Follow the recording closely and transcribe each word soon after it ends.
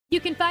You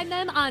can find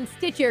them on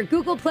Stitcher,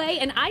 Google Play,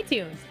 and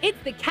iTunes. It's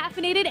the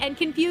Caffeinated and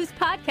Confused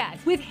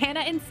podcast with Hannah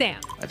and Sam.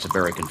 That's a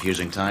very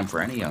confusing time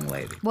for any young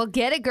lady. Well,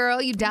 get it,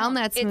 girl. You down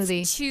that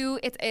smoothie.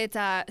 It's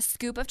a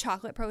scoop of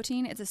chocolate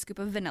protein. It's a scoop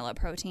of vanilla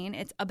protein.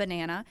 It's a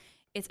banana.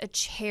 It's a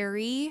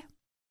cherry,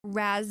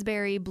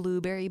 raspberry,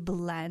 blueberry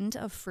blend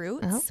of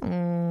fruits,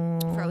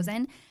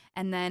 frozen.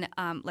 And then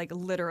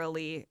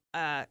literally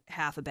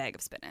half a bag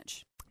of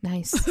spinach.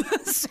 Nice.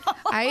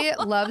 I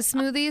love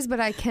smoothies,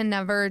 but I can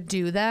never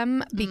do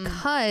them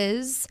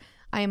because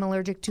I am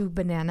allergic to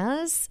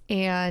bananas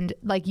and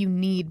you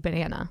need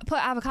banana. Put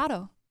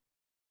avocado.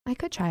 I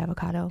could try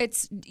avocado.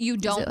 You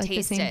don't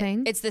taste the same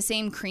thing? It's the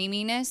same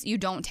creaminess. You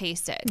don't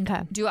taste it.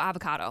 Okay. Do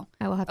avocado.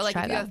 I will have to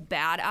try if that. you have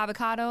bad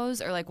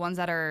avocados or ones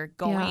that are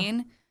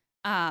going,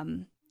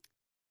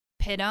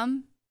 pit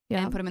them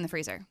and put them in the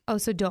freezer. Oh,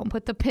 so don't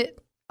put the pit.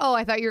 Oh,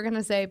 I thought you were going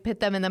to say pit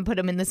them and then put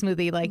them in the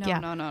smoothie.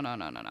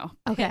 No.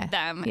 Okay. Pit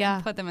them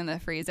and put them in the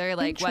freezer.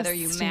 Whether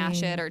you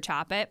mash it or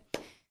chop it.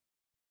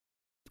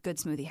 Good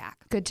smoothie hack.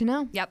 Good to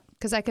know. Yep.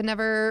 Because I could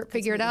never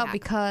figure it out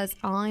because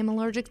I'm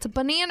allergic to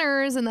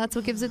bananas and that's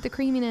what gives it the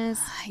creaminess.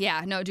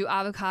 Yeah. No, do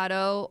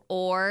avocado,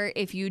 or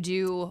if you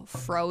do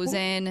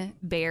frozen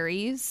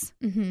berries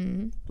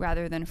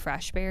rather than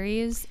fresh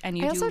berries, and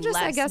you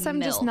I guess I'm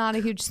milk. just not a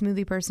huge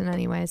smoothie person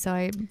anyway, so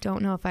I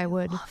don't know if I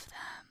would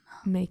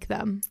make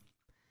them.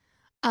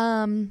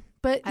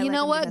 But you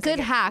know what? Good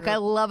hack. I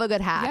love a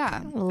good hack.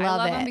 Yeah. Love I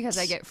love it. them because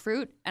I get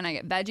fruit and I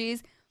get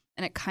veggies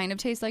and it kind of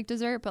tastes like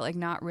dessert, but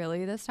not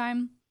really this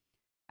time.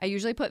 I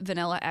usually put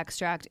vanilla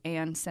extract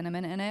and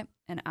cinnamon in it,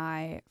 and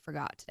I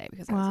forgot today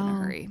because I was in a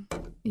hurry.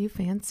 You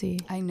fancy.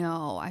 I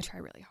know. I try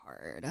really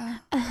hard.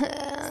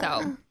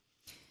 So,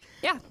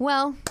 yeah.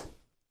 Well,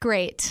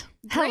 great.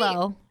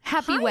 Hello.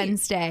 Happy Hi.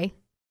 Wednesday.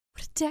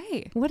 What a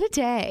day. What a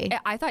day.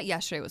 I thought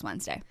yesterday was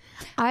Wednesday.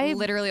 I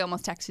literally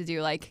almost texted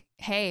you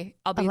hey,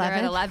 I'll be there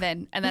at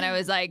 11. And then I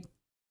was like,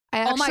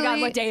 oh my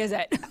God, what day is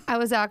it? I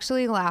was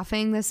actually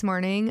laughing this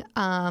morning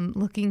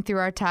looking through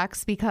our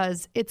texts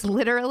because it's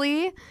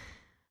literally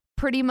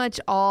pretty much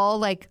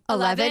all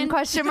 11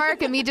 question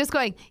mark and me just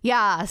going,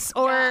 yes,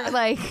 or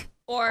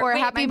or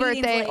happy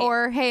birthday,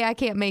 or hey, I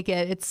can't make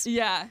it.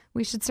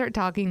 We should start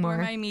talking more.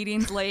 Or my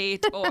meeting's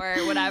late or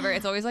whatever.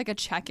 It's always a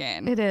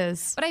check-in. It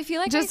is. But I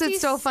feel like it's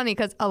so funny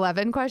because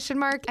 11 question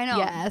mark. I know.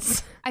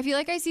 Yes. I feel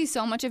like I see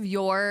so much of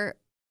your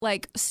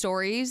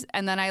stories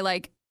and then I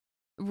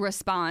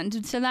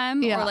respond to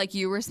them or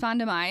you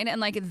respond to mine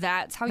and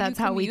that's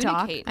how we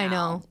talk. Now. I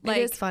know. It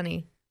is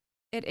funny.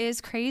 It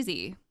is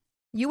crazy.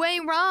 You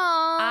ain't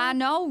wrong. I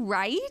know,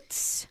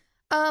 right?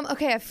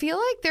 Okay, I feel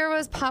like there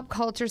was pop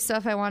culture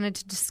stuff I wanted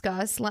to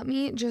discuss. Let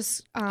me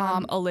just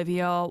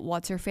Olivia,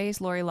 what's her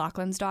face? Lori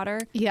Loughlin's daughter.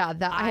 Yeah,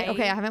 I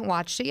haven't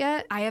watched it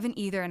yet. I haven't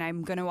either, and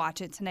I'm gonna watch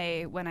it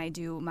today when I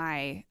do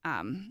my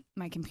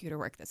my computer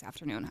work this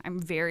afternoon.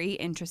 I'm very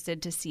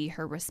interested to see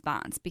her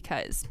response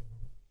because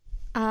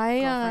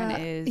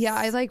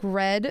I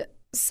read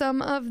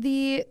some of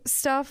the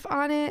stuff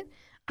on it.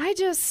 I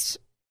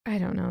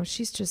don't know.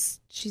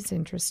 She's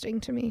interesting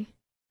to me.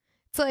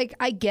 It's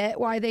I get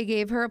why they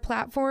gave her a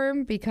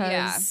platform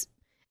because,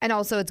 and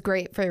also it's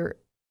great for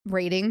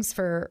ratings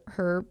for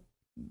her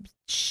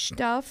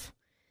stuff.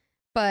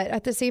 But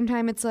at the same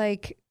time, it's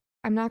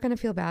I'm not going to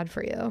feel bad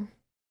for you.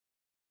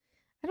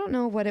 I don't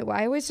know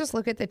I always just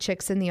look at the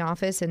Chicks in the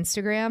Office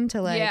Instagram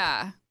to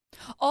Yeah.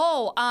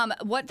 Oh,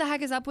 what the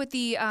heck is up with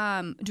the,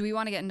 do we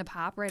want to get into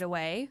pop right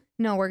away?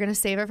 No, we're going to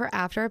save it for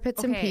after our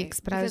Pits and Peaks.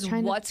 But I was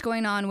trying what's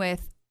going on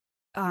with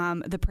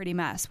the pretty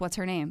mess? What's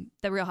her name?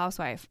 The Real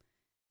Housewife.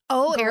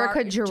 Oh,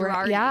 Erica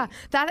Girardi. Yeah.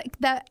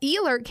 That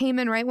alert came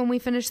in right when we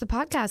finished the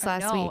podcast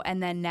last week.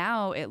 And then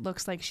now it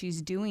looks like she's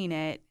doing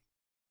it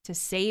to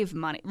save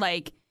money,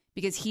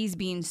 because he's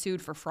being sued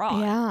for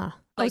fraud. Yeah.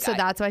 So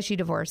that's why she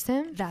divorced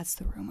him? That's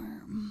the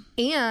rumor.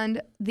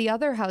 And the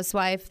other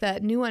housewife,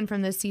 that new one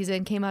from this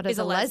season, came out as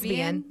a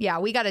lesbian. Yeah,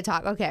 we got to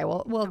talk. Okay,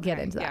 we'll get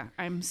into that. Yeah,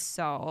 I'm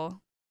so...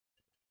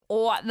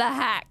 What the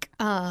heck?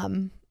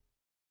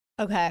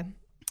 Okay.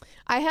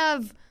 I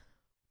have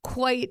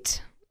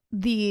quite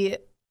the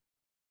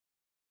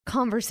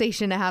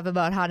conversation to have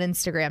about hot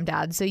Instagram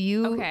dad. So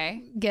you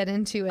get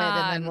into it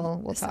and then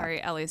we'll talk.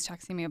 Sorry, Ellie's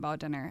texting me about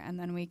dinner and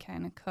then we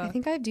can cook. I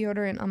think I have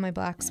deodorant on my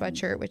black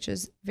sweatshirt, which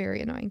is very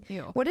annoying.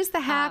 Ew. What is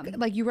the hack?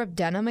 You rub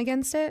denim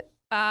against it?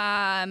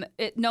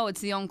 No,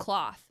 it's the own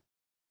cloth.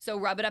 So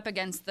rub it up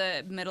against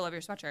the middle of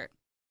your sweatshirt.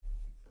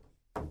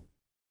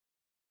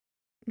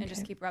 And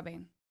just keep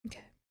rubbing.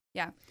 Okay.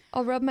 Yeah.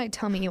 I'll rub my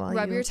tummy while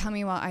Rub your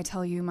tummy while I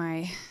tell you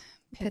my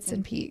Pits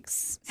and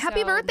Peaks.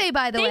 Happy birthday,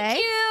 by the way. Thank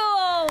you.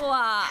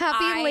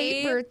 Happy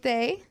late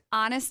birthday.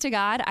 Honest to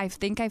God, I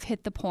think I've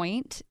hit the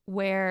point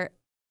where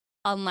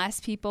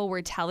unless people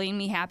were telling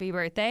me happy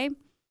birthday,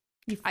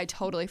 I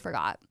totally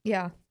forgot.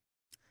 Yeah.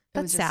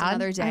 That's sad.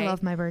 Another day. I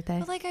love my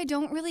birthday. But I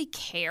don't really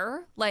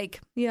care.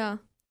 Yeah.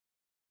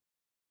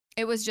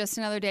 It was just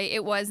another day.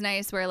 It was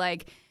nice where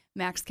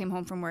Max came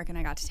home from work and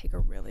I got to take a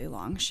really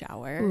long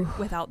shower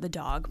without the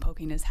dog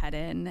poking his head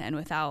in and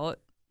without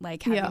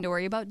having to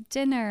worry about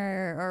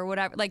dinner or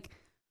whatever.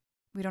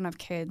 we don't have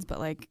kids, but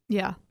like,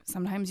 yeah,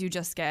 sometimes you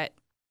just get,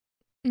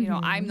 you know,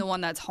 I'm the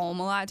one that's home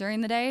a lot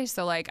during the day.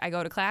 So like I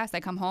go to class, I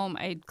come home,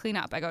 I clean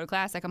up. I go to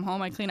class, I come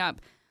home, I clean up.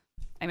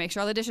 I make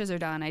sure all the dishes are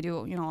done. I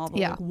do, you know, all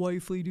the like,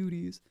 wifely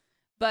duties.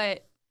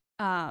 But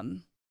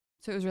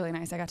so it was really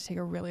nice. I got to take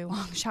a really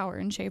long shower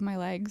and shave my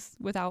legs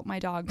without my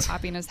dog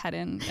popping his head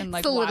in and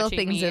like the watching little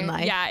things me. in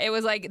life. Yeah, it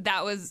was like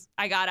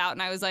I got out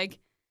and I was like,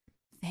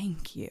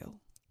 thank you.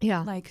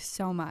 Yeah. Like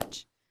so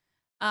much.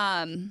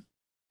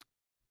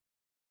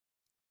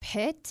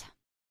 Pit.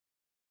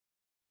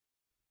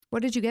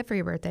 What did you get for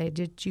your birthday?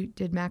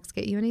 Did Max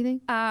get you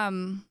anything?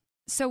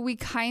 So we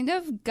kind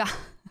of got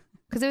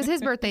because it was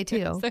his birthday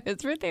too. So his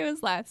birthday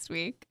was last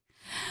week.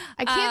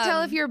 I can't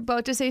tell if you're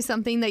about to say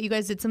something that you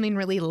guys did something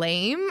really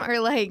lame or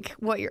like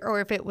or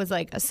if it was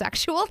like a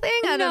sexual thing.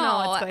 I don't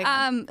know what's going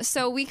on.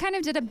 So we kind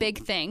of did a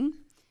big thing.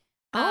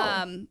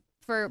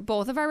 For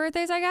both of our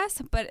birthdays, I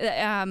guess, but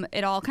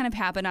it all kind of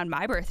happened on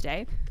my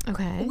birthday.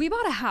 Okay. We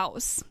bought a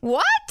house.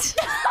 What?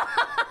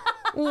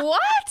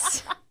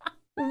 What?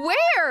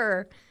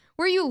 Where?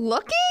 Were you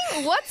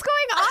looking? What's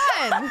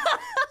going on?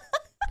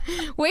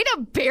 Way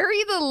to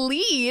bury the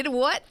lead.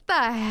 What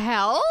the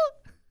hell?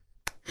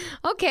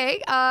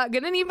 Okay,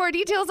 gonna need more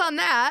details on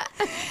that.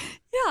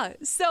 Yeah,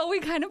 so we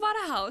kind of bought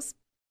a house.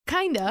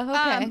 Kinda,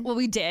 okay. Well,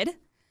 we did.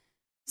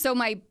 So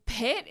my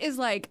pit is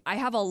like, I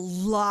have a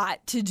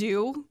lot to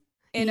do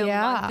in a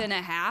month and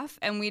a half,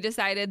 and we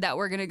decided that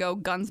we're gonna go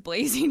guns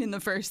blazing in the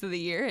first of the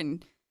year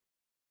and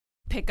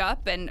pick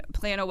up and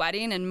plan a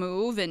wedding and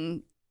move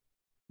and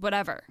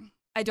whatever.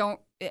 Do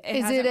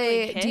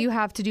you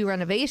have to do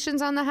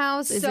renovations on the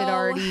house? Is it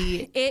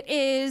already? It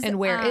is. And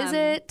where is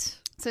it?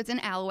 So it's in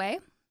Alway.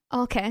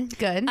 Okay,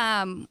 good.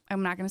 I'm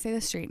not going to say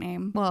the street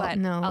name, well, but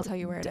no, I'll tell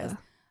you where it is.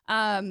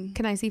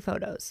 Can I see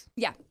photos?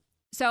 Yeah.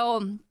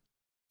 So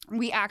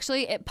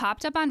it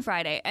popped up on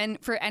Friday. And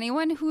for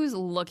anyone who's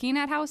looking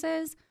at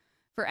houses,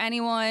 for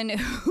anyone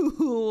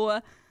who,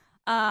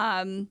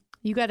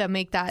 you got to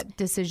make that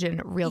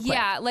decision real quick.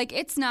 Yeah, like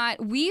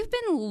we've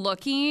been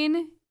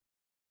looking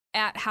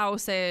at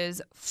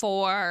houses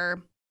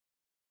for,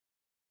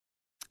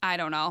 I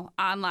don't know,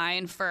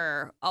 online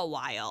for a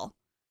while.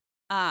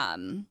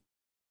 And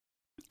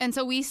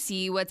so we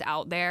see what's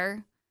out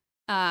there.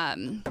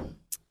 But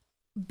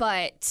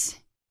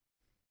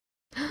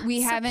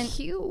we haven't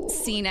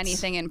seen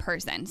anything in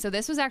person. So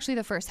this was actually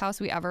the first house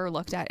we ever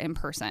looked at in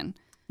person.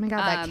 Oh my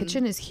God, that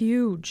kitchen is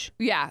huge.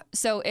 Yeah.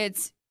 So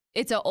it's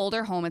an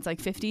older home. It's like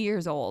 50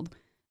 years old.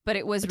 But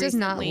it was does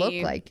not look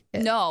like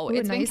it. No,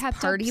 it's been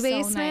kept party up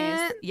basement. So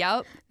nice.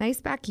 Yep.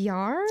 Nice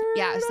backyard.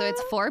 Yeah, so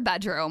it's 4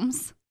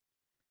 bedrooms,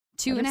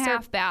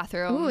 2.5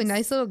 bathrooms. Ooh, a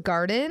nice little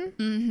garden.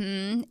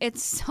 Mm-hmm.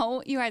 It's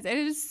so, you guys, it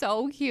is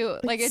so cute.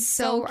 It's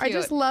so cute. I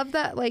just love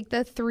that, like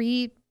the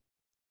 3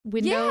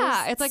 windows.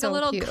 Yeah, it's like so a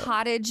little cute.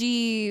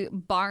 cottagey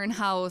barn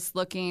house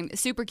looking,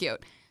 super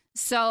cute.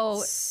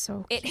 So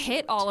it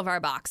hit all of our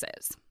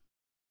boxes.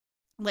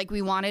 Like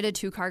we wanted a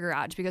 2-car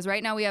garage because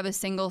right now we have a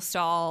single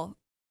stall.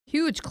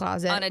 Huge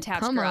closet.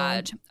 Unattached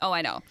garage. Oh,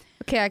 I know.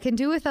 Okay, I can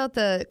do without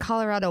the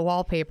Colorado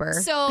wallpaper.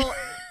 So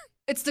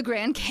it's the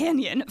Grand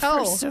Canyon,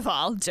 first of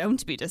all.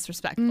 Don't be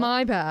disrespectful.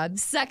 My bad.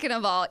 Second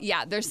of all,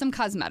 yeah, there's some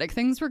cosmetic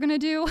things we're going to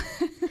do.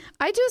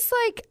 I just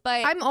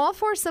I'm all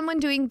for someone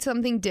doing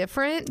something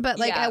different,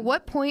 but at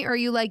what point are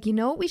you like, you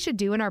know what we should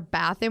do in our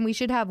bathroom? We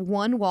should have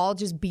one wall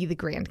just be the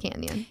Grand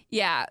Canyon.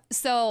 Yeah,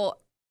 so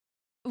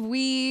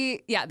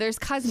there's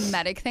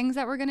cosmetic things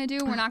that we're going to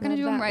do. We're not going to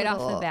do them right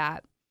off the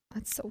bat.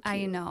 That's so cute.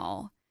 I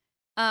know.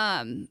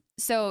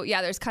 So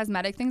yeah, there's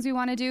cosmetic things we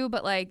want to do,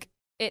 but like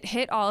it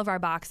hit all of our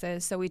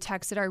boxes. So we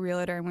texted our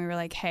realtor and we were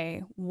like,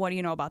 hey, what do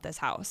you know about this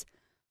house?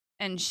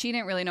 And she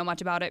didn't really know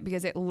much about it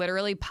because it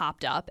literally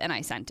popped up and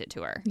I sent it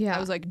to her. Yeah. I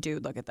was like,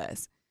 dude, look at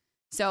this.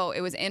 So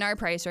it was in our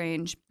price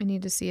range. I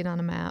need to see it on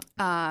a map.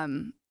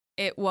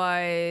 It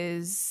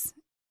was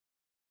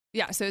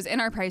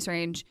in our price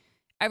range.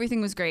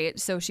 Everything was great.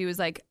 So she was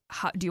like,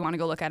 do you want to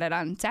go look at it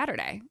on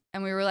Saturday?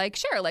 And we were like,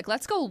 sure, like,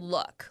 let's go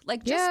look.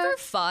 Like, just for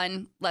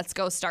fun, let's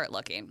go start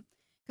looking.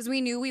 Because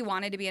we knew we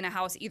wanted to be in a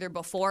house either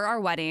before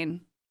our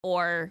wedding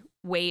or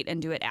wait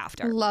and do it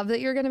after. Love that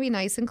you're going to be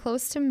nice and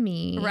close to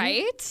me.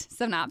 Right?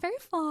 So not very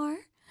far.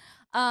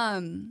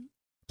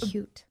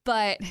 Cute.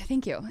 But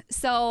thank you.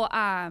 So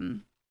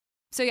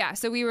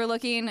we were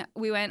looking.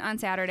 We went on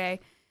Saturday.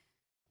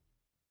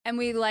 And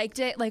we liked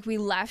it. Like, we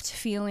left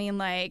feeling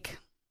like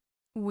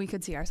we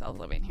could see ourselves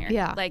living here.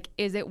 Yeah. Like,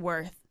 is it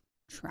worth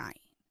trying?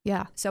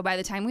 Yeah. So by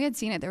the time we had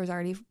seen it, there was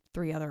already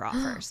 3 other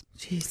offers.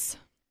 Jeez.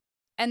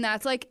 And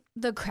that's like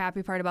the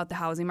crappy part about the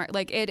housing market.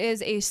 Like, it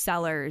is a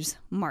seller's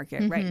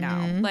market right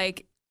now.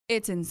 Like,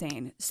 it's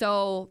insane.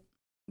 So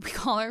we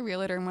call our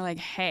realtor and we're like,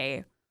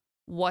 hey,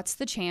 what's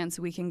the chance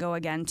we can go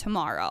again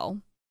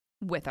tomorrow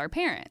with our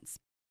parents?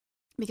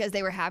 Because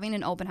they were having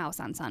an open house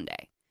on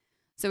Sunday.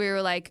 So we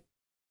were like,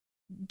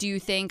 do you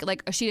think,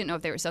 like, she didn't know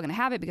if they were still going to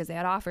have it because they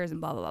had offers and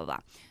blah, blah, blah, blah.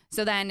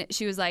 So then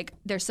she was like,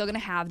 they're still going to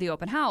have the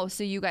open house.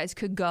 So you guys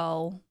could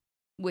go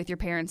with your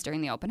parents during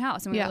the open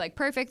house. And we were like,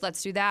 perfect,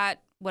 let's do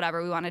that.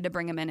 whatever. We wanted to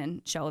bring them in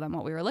and show them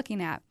what we were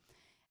looking at.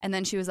 And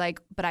then she was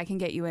like, but I can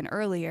get you in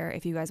earlier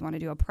if you guys want to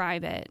do a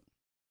private.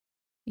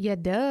 Yeah,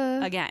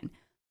 duh. Again,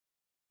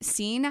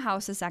 seeing a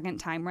house a second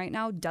time right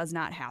now does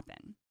not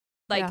happen.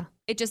 Like,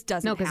 it just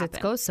doesn't happen. No, because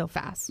it goes so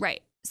fast.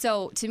 Right.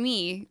 So to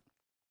me,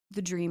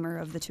 the dreamer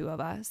of the two of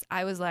us,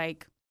 I was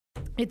like,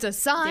 it's a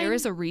sign. There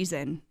is a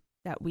reason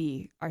that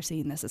we are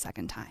seeing this a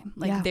second time.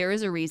 Like, there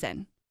is a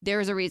reason. There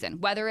is a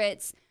reason. Whether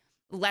it's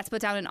let's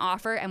put down an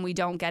offer and we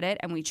don't get it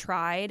and we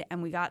tried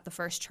and we got the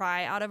first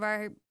try out of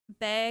our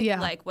bag,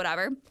 like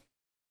whatever.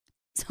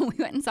 So we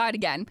went and saw it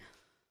again.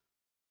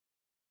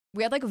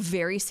 We had like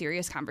very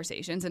serious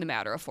conversations in a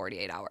matter of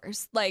 48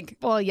 hours. Like,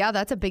 well, yeah,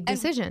 that's a big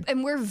decision.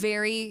 And we're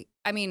very,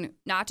 I mean,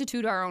 not to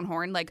toot our own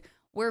horn, like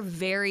we're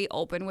very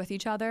open with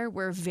each other.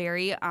 We're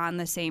very on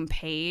the same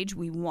page.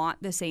 We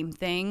want the same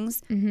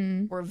things.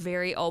 Mm-hmm. We're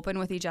very open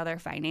with each other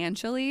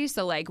financially.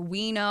 So like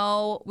we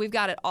know we've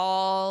got it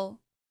all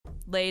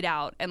laid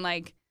out. And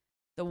like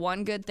the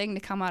one good thing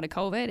to come out of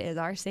COVID is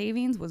our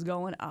savings was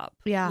going up.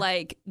 Yeah.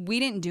 Like we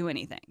didn't do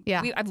anything.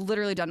 Yeah. I've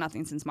literally done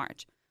nothing since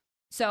March.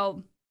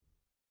 So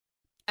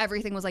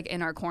everything was like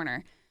in our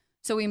corner.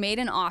 So we made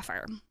an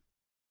offer.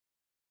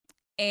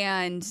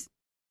 And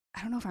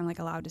I don't know if I'm like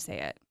allowed to say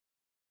it.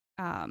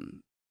 I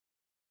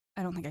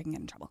don't think I can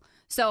get in trouble.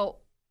 So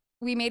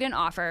we made an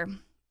offer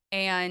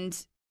and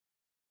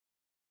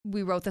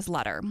we wrote this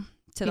letter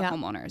to the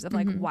homeowners of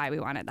like why we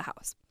wanted the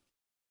house.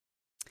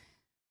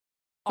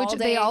 Which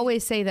they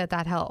always say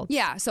that helps.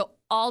 Yeah. So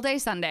all day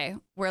Sunday,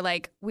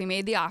 we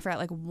made the offer at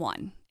like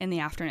 1 in the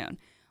afternoon.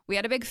 We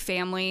had a big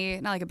family,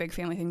 not like a big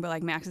family thing, but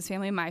like Max's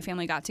family and my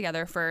family got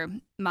together for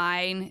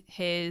mine,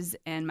 his,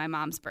 and my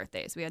mom's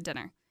birthdays. We had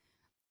dinner.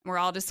 We're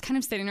all just kind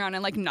of sitting around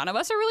and like none of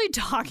us are really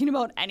talking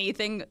about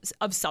anything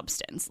of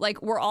substance.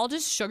 Like we're all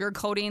just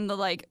sugarcoating the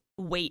like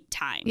wait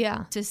time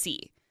to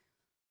see.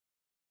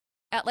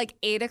 At like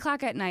 8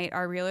 o'clock at night,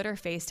 our realtor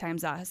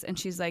FaceTimes us and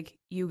she's like,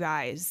 you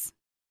guys,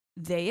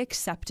 they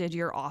accepted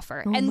your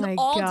offer. Oh and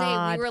all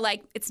God. day we were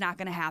like, it's not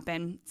going to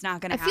happen. It's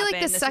not going to happen. I feel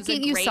like the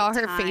second you saw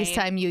her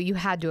FaceTime you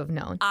had to have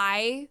known.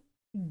 I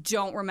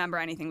don't remember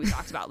anything we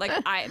talked about. Like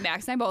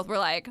Max and I both were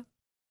like,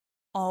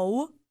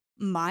 oh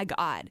my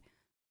God.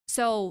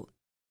 So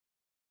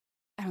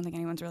I don't think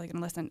anyone's really going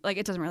to listen. Like,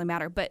 it doesn't really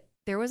matter. But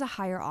there was a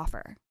higher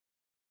offer.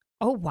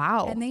 Oh,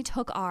 wow. And they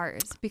took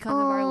ours because of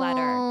our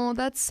letter. Oh,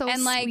 that's so sweet.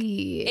 And, like,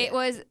 it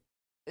was,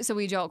 so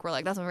we joke. We're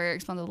like, that's a very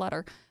expensive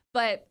letter.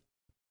 But,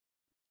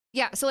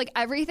 yeah, so, like,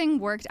 everything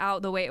worked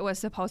out the way it was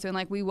supposed to. And,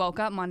 like, we woke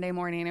up Monday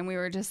morning and we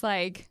were just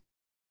like,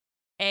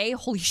 A,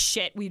 holy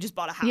shit, we just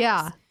bought a house.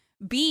 Yeah.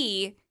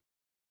 B,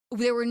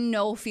 there were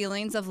no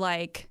feelings of,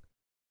 like,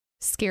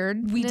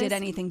 scared we did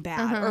anything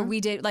bad or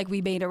we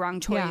made a wrong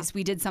choice.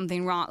 We did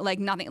something wrong. Like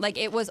nothing. Like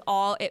it was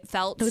all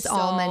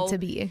all meant to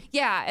be.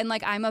 Yeah. And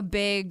like I'm a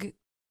big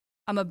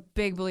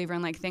believer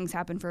in like things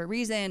happen for a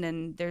reason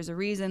and there's a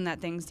reason that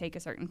things take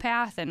a certain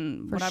path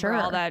and for whatever, sure.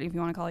 all that, if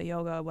you want to call it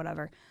yoga,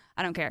 whatever.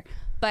 I don't care.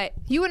 But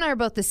you and I are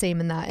both the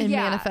same in that, in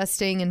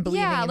manifesting and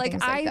believing in things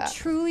like that. I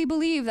truly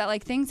believe that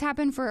like things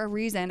happen for a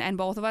reason and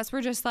both of us were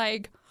just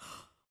like,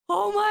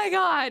 oh my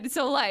God.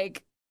 So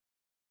like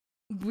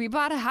we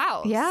bought a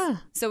house. Yeah.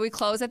 So we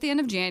close at the end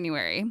of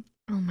January.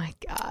 Oh my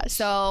gosh.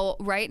 So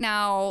right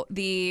now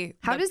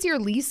How does your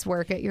lease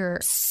work at your...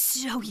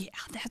 So yeah,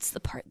 that's the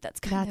part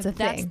that's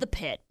that's the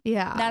pit.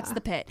 Yeah. That's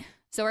the pit.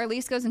 So our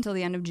lease goes until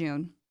the end of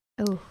June.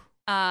 Oh.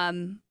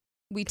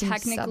 We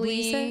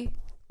technically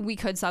we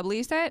could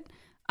sublease it.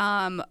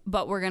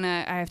 But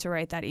I have to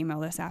write that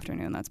email this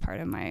afternoon. That's part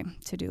of my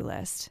to-do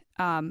list.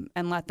 And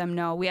let them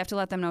know. We have to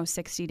let them know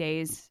 60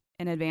 days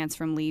in advance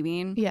from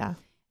leaving. Yeah.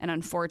 And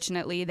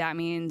unfortunately, that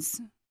means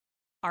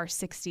our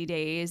 60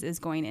 days is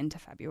going into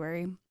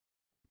February,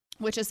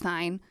 which is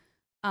fine.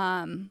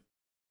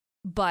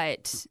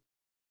 But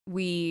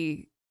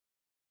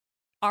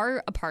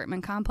our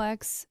apartment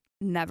complex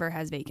never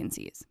has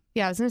vacancies.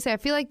 Yeah, I was going to say, I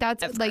feel like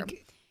that's ever.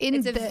 like...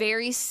 It's a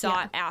very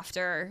sought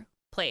after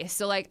place.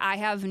 So like I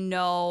have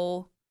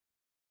no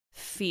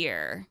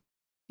fear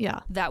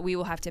that we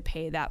will have to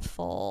pay that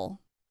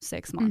full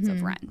 6 months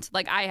of rent.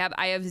 Like I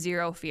have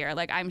zero fear.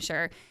 Like I'm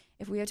sure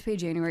if we have to pay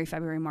January,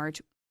 February,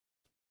 March,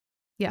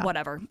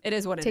 whatever. It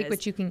is what it is. Take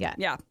what you can get.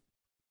 Yeah.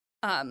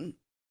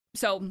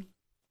 So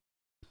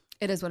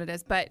it is what it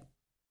is. But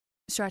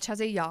Stretch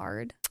has a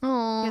yard.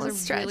 Oh, he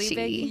has a really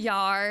big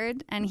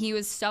yard. And he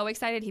was so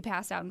excited he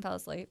passed out and fell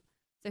asleep.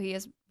 So he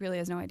really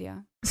has no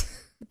idea.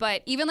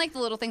 But even like the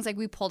little things, like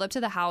we pulled up to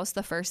the house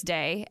the first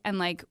day and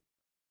like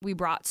we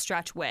brought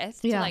Stretch with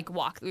to like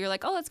walk. We were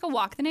like, oh, let's go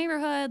walk the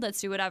neighborhood.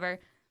 Let's do whatever.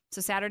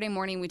 So Saturday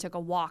morning we took a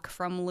walk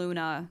from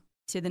Luna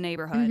to the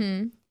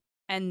neighborhood.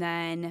 And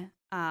then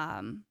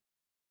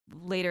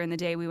later in the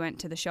day we went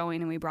to the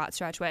showing and we brought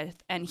Stretch with.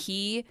 And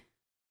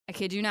I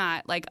kid you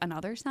not, like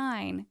another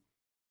sign,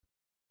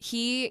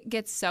 he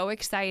gets so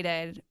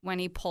excited when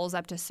he pulls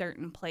up to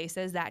certain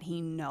places that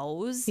he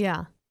knows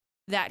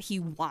that he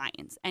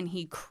whines and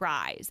he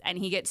cries and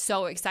he gets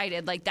so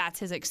excited. Like that's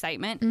his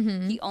excitement.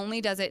 He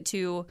only does it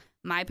to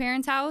my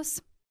parents'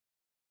 house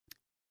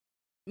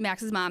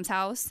Max's mom's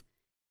house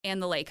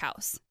and the lake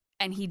house.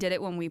 And he did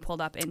it when we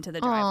pulled up into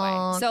the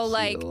driveway. So,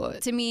 like,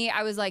 to me,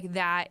 I was like,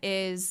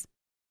 that's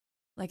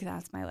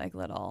my, like,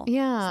 little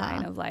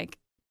sign of, like,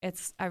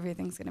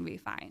 everything's going to be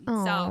fine.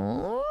 Aww.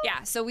 So,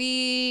 yeah. So,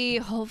 we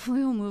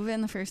hopefully will move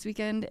in the first week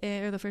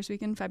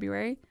in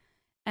February.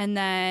 And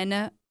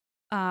then,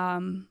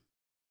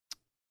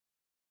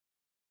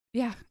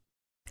 yeah.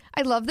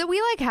 I love that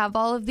we, like, have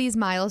all of these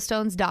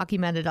milestones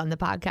documented on the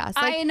podcast.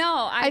 Like, I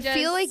know. I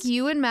feel like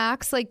you and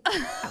Max, like,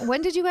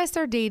 when did you guys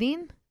start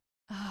dating?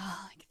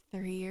 Like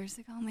 3 years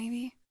ago,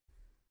 maybe.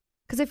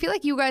 Because I feel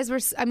like you guys were,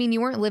 I mean,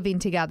 you weren't living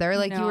together.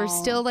 Like, you were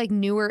still, like,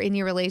 newer in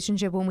your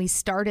relationship when we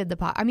started the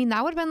pod. I mean,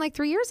 that would have been, like,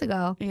 3 years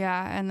ago.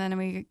 Yeah, and then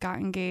we got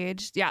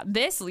engaged. Yeah,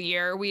 this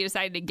year we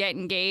decided to get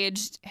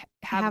engaged,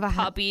 have a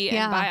puppy,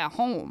 and buy a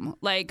home.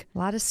 Like, a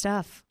lot of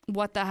stuff.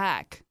 What the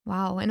heck?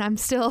 Wow, and I'm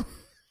still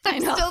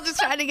just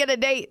trying to get a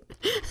date.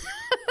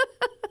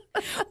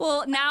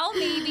 Well, now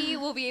maybe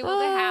we'll be able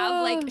to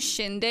have like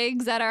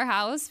shindigs at our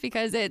house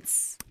because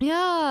it's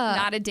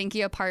not a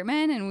dinky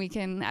apartment,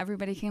 and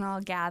everybody can all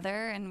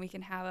gather and we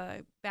can have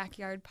a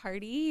backyard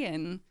party,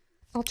 and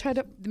I'll try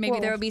to. Maybe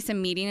there will be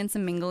some meeting and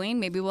some mingling.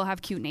 Maybe we'll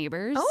have cute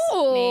neighbors.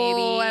 Oh,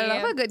 maybe. I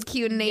love a good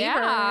cute neighbor.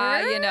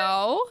 Yeah, you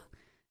know.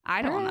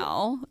 I don't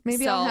know.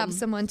 Maybe I'll have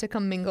someone to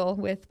come mingle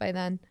with by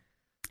then.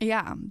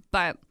 Yeah,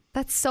 but.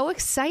 That's so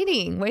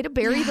exciting. Way to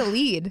bury the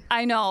lead.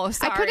 I know.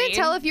 Sorry. I couldn't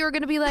tell if you were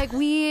going to be like,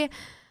 we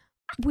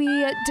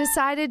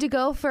decided to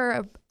go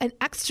for an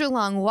extra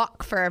long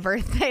walk for our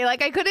birthday.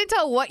 Like, I couldn't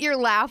tell what your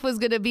laugh was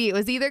going to be. It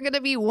was either going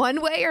to be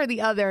one way or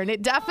the other. And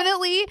it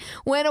definitely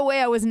went a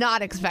way I was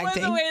not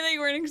expecting. Went a way that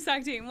you weren't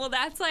expecting. Well,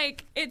 that's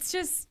like, it's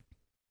just,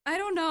 I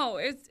don't know.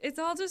 It's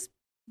all just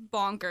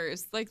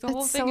bonkers. Like, the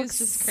whole thing is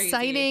just crazy.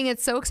 Exciting.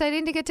 It's so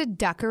exciting to get to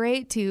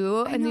decorate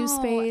too, a new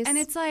space. And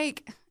it's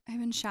like, I've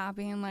been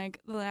shopping like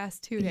the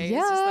last 2 days.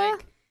 Yeah. Just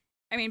like,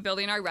 I mean,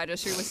 building our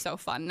registry was so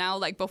fun now.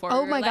 Like before,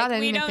 oh my God, I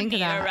didn't we even don't think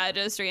need of that. a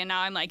registry, and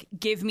now I'm like,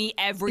 give me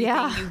everything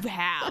you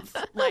have.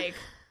 Like,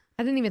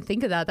 I didn't even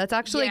think of that. That's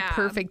actually like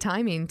perfect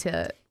timing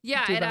to.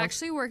 Yeah, it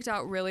actually worked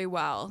out really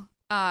well.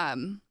 I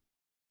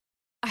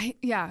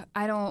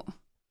don't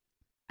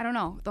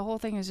know. The whole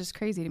thing is just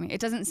crazy to me.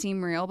 It doesn't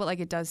seem real, but like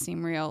it does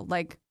seem real.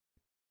 Like,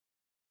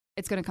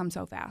 it's going to come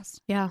so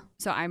fast. Yeah.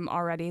 So I'm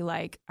already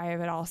like, I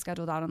have it all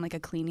scheduled out on like a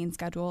cleaning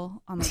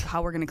schedule on like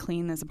how we're going to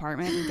clean this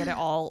apartment and get it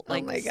all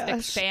like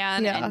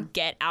fan and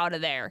get out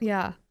of there.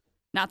 Yeah.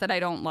 Not that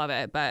I don't love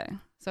it, but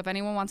so if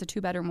anyone wants a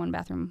 2-bedroom,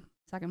 1-bathroom,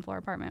 2nd floor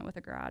apartment with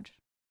a garage,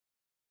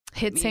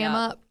 hit Sam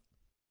up.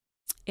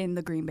 In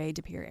the Green Bay,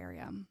 De Pere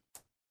area.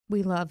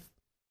 We love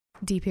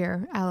De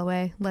Pere,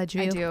 Alloway,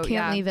 Ledgeview. I do.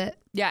 Can't leave it.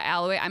 Yeah,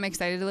 Alloway. I'm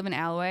excited to live in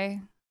Alloway.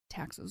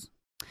 Taxes.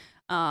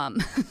 Are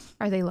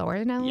they lower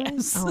in Alloway?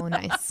 Yes. Oh,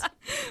 nice.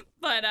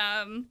 But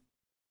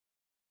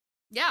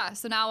yeah.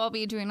 So now I'll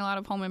be doing a lot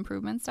of home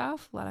improvement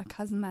stuff, a lot of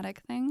cosmetic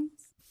things.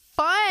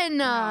 Fun.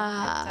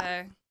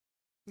 Yeah,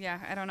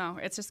 I don't know.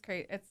 It's just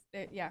crazy.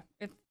 I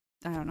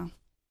don't know.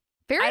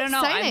 Very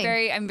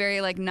exciting. I'm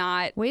very like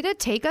not. Way to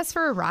take us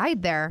for a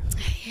ride there.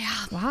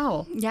 Yeah.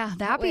 Wow. Yeah.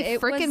 Happy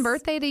freaking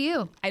birthday to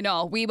you. I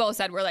know. We both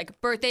said we're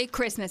like birthday,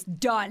 Christmas,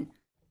 done.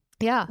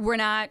 Yeah. We're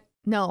not.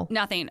 No.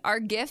 Nothing. Our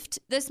gift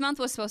this month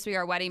was supposed to be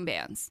our wedding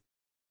bands.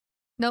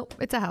 Nope.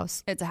 It's a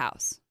house. It's a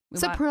house.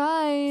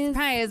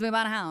 Surprise. We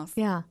bought a house.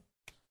 Yeah.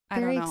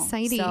 Very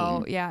exciting.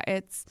 So, yeah,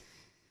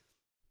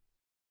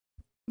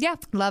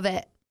 Love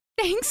it.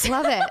 Thanks.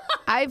 Love it.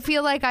 I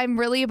feel like I'm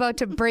really about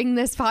to bring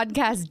this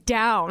podcast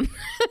down.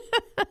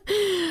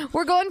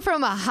 We're going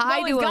from a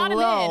high to a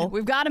low.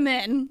 We've got them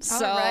in.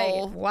 So,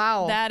 right.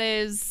 Wow. That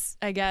is,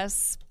 I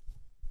guess.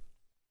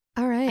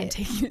 All right. I'm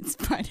taking it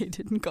fine. It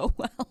didn't go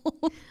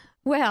well.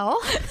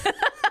 Well,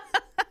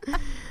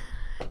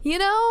 you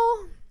know,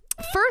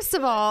 first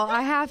of all,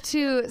 I have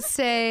to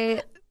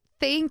say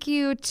thank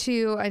you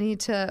to, I need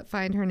to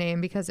find her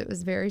name because it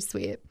was very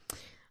sweet.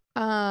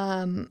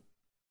 I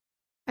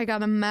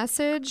got a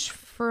message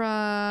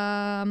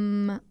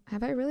from,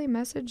 have I really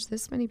messaged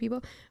this many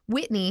people?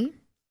 Whitney.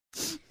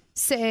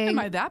 Saying, am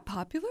I that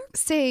popular?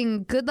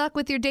 Saying, good luck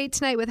with your date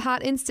tonight with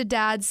Hot Insta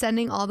Dad,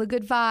 sending all the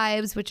good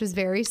vibes, which was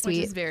very sweet.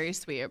 Which is very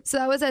sweet. So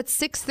that was at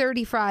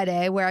 6:30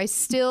 Friday, where I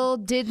still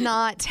did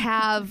not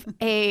have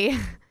a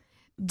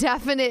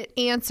definite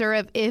answer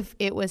of if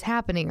it was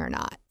happening or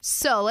not.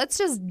 So let's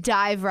just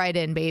dive right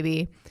in,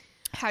 baby.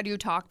 Had you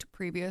talked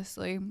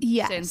previously?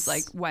 Yes. Since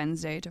like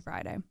Wednesday to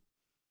Friday?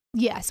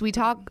 Yes, we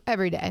talk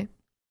every day.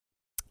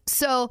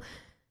 So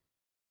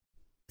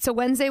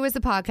Wednesday was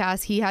the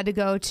podcast. He had to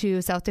go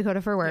to South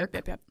Dakota for work.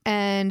 Yep.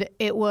 And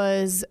it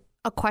was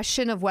a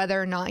question of whether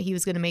or not he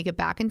was going to make it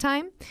back in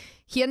time.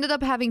 He ended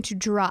up having to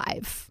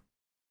drive.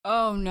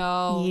 Oh,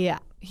 no. Yeah.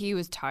 He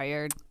was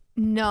tired.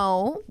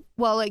 No.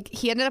 Well, like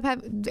he ended up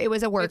having, it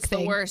was a work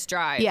thing. It's the worst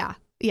drive. Yeah.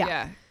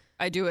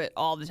 I do it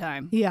all the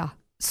time. Yeah.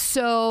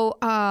 So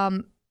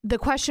the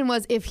question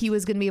was if he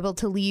was going to be able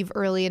to leave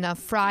early enough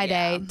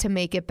Friday to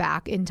make it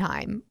back in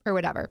time or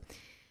whatever.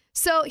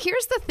 So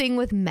here's the thing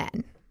with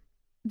men.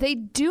 They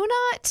do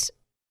not,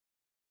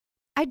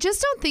 I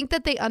just don't think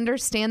that they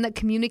understand that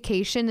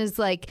communication is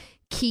like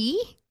key,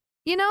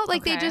 you know,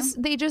 like they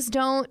just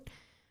don't,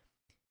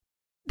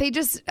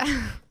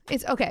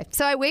 it's okay.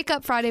 So I wake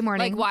up Friday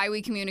morning. Like why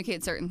we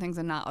communicate certain things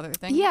and not other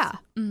things. Yeah.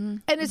 Mm-hmm.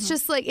 And it's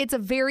just like, it's a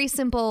very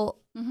simple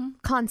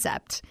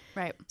concept.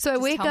 Right. So just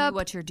I wake tell up, me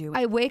what you're doing.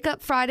 I wake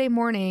up Friday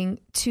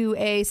morning to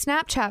a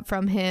Snapchat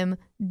from him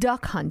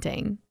duck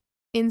hunting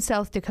in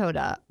South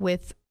Dakota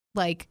with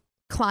like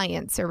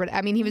clients or what.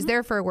 I mean, he was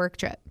there for a work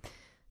trip.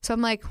 So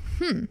I'm like,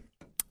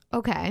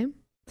 okay.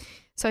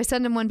 So I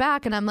send him one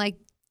back and I'm like,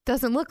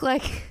 doesn't look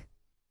like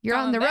you're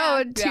on the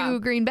road to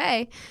Green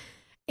Bay.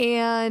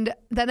 And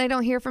then I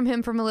don't hear from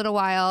him from a little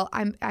while.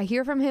 I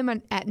hear from him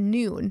at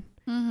noon.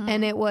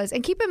 And it was,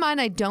 and keep in mind,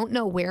 I don't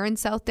know where in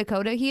South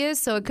Dakota he is.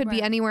 So it could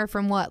be anywhere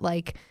from what,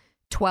 like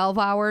 12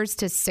 hours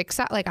to 6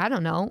 hours. Like, I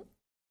don't know.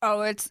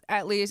 Oh, it's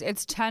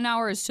 10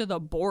 hours to the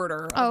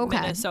border of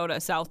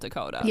Minnesota, South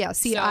Dakota. Yeah.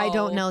 See, I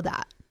don't know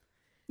that.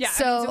 Yeah.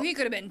 So he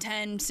could have been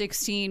 10,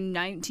 16,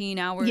 19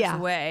 hours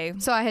away.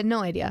 So I had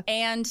no idea.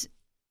 And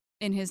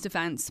in his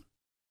defense,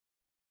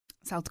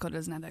 South Dakota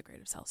doesn't have that great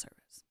of cell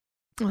service.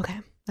 Okay.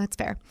 That's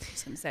fair.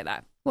 Just going to say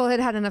that. Well, it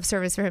had enough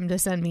service for him to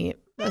send me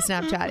a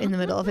Snapchat in the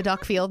middle of a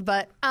duck field.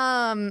 But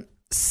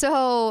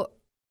so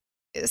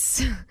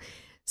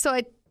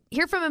I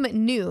hear from him at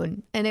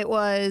noon, and it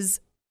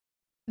was,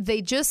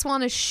 they just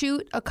want to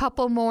shoot a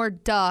couple more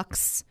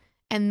ducks,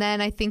 and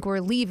then I think we're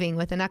leaving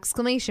with an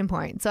exclamation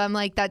point. So I'm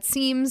like, that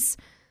seems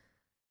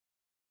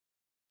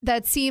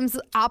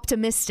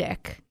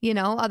optimistic, you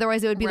know?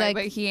 Otherwise it would be like,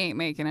 but he ain't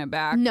making it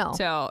back. No.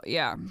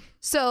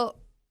 So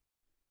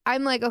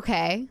I'm like,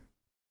 okay.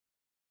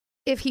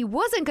 If he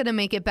wasn't going to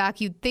make it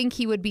back, you'd think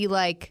he would be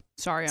like,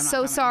 sorry,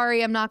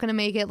 I'm not going to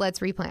make it. Let's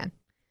replan.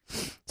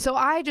 So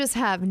I just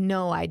have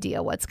no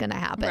idea what's going to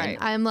happen. Right.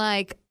 I'm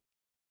like,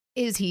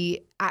 is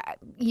he,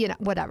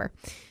 whatever.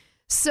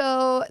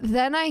 So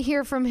then I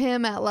hear from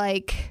him at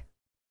like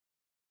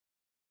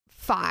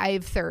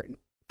 5:30.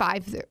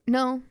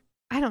 No,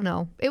 I don't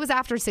know. It was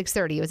after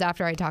 6:30. It was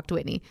after I talked to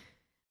Whitney.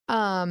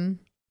 Or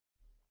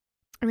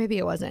maybe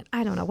it wasn't.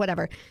 I don't know.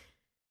 Whatever.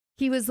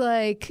 He was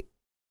like,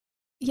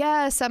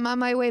 yes, I'm on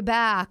my way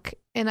back.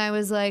 And I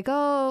was like,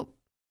 oh,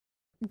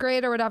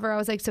 great or whatever. I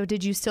was like, so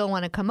did you still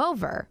want to come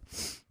over?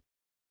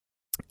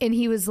 And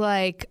he was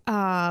like,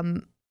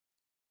 of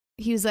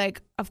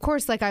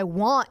course, like I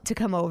want to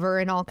come over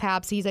in all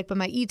caps. He's like, but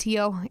my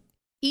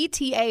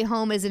ETA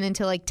home isn't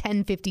until like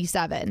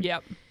 10:57.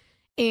 Yep.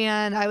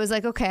 And I was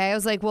like, okay. I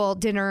was like, well,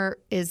 dinner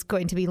is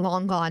going to be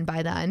long gone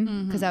by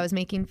then because I was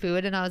making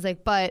food. And I was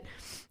like, but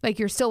like,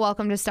 you're still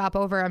welcome to stop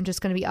over. I'm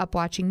just going to be up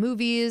watching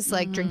movies,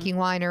 like drinking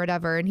wine or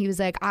whatever. And he was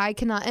like, I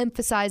cannot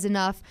emphasize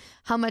enough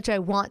how much I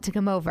want to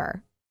come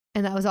over.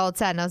 And that was all it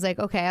said. And I was like,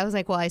 okay. I was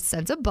like, well, I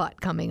sense a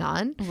but coming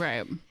on.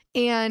 Right.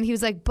 And he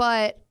was like,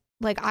 but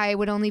like, I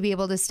would only be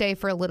able to stay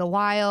for a little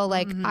while.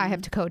 Like I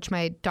have to coach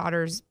my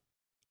daughter's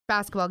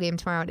basketball game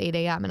tomorrow at 8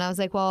 a.m. And I was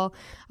like, well,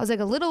 a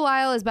little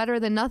while is better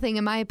than nothing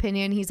in my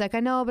opinion. He's like,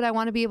 I know, but I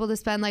want to be able to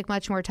spend like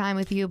much more time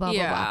with you, blah,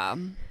 blah,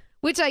 blah.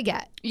 Which I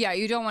get. Yeah,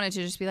 you don't want it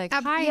to just be like,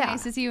 hi,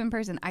 nice to see you in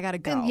person. I gotta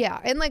go.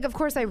 And like, of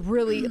course, I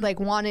really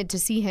like wanted to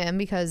see him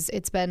because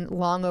it's been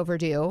long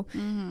overdue.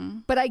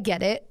 But I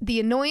get it. The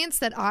annoyance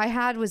that I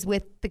had was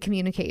with the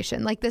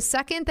communication. Like the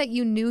second that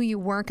you knew you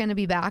weren't going to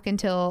be back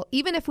until,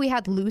 even if we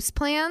had loose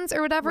plans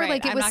or whatever,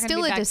 like it was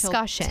still a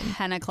discussion.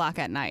 10 o'clock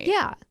at night.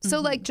 Yeah. So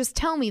like, just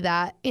tell me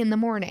that in the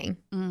morning.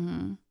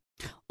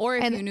 Or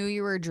if you knew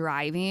you were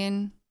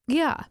driving.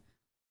 Yeah.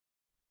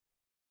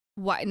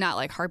 What, not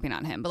like harping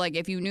on him, but like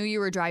if you knew you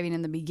were driving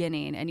in the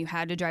beginning and you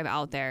had to drive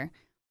out there,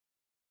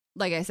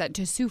 like I said,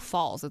 to Sioux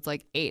Falls, it's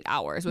like 8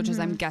 hours, which is,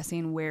 I'm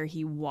guessing, where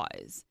he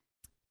was.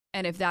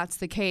 And if that's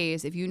the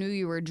case, if you knew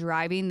you were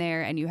driving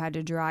there and you had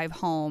to drive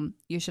home,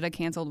 you should have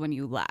canceled when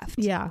you left.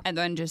 Yeah. And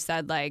then just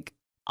said like,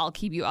 I'll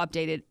keep you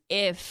updated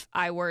if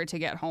I were to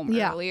get home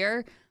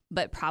earlier,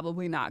 but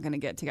probably not going to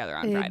get together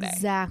on Friday.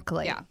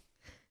 Exactly. Yeah.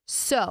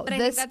 So but I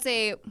think that's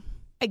a...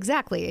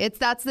 Exactly.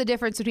 That's the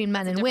difference between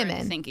men and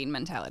women. Thinking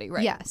mentality,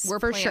 right? Yes, we're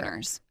for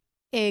planners.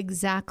 Sure.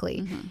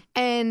 Exactly.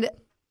 And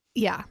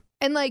yeah.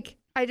 And like,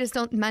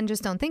 men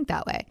just don't think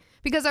that way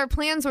because our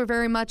plans were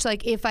very much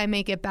like, if I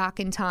make it back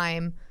in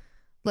time,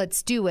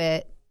 let's do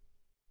it.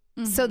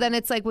 So then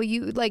it's like, well,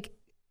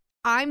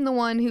 I'm the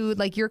one who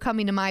like, you're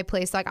coming to my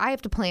place. Like I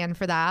have to plan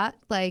for that.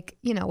 Like,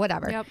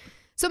 whatever. Yep.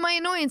 So my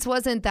annoyance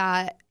wasn't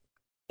that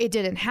it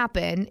didn't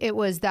happen. It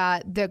was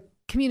that the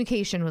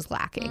communication was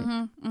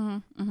lacking.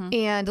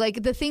 And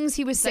like the things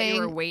he was saying,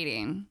 you were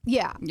waiting.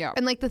 Yeah.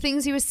 And like the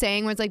things he was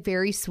saying was like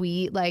very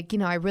sweet. Like,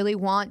 I really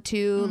want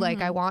to,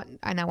 like I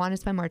want to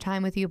spend more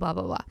time with you, blah,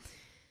 blah, blah.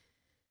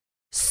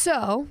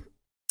 So,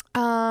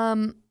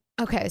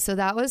 okay. So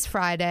that was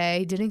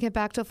Friday. Didn't get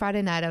back till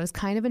Friday night. I was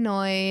kind of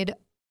annoyed,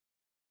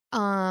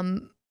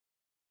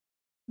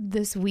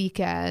 this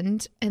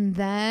weekend. And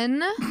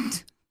then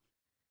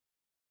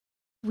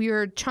we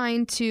were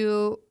trying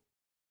to,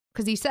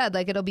 because he said,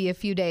 like, it'll be a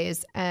few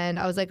days. And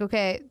I was like,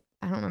 okay,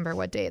 I don't remember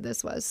what day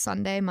this was.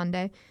 Sunday,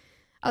 Monday.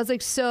 I was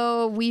like,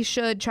 so we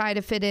should try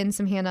to fit in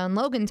some Hannah and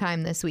Logan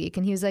time this week.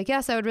 And he was like,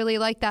 yes, I would really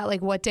like that.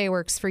 Like, what day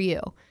works for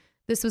you?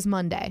 This was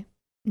Monday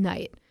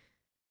night.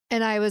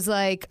 And I was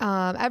like,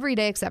 every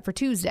day except for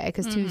Tuesday,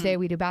 because Tuesday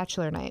we do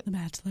Bachelor night. The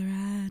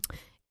Bachelorette.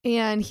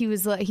 And he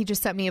was like, he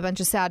just sent me a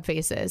bunch of sad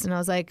faces. And I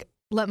was like,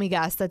 let me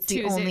guess, that's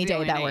the only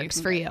day that works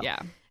for you. Yeah.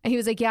 And he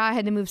was like, yeah, I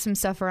had to move some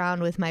stuff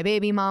around with my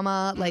baby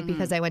mama, like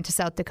because I went to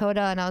South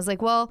Dakota. And I was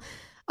like, well,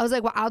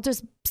 I'll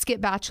just skip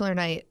Bachelor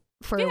night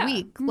for a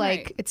week.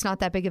 Like, it's not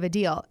that big of a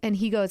deal. And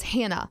he goes,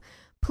 Hannah,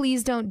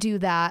 please don't do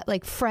that.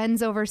 Like,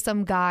 friends over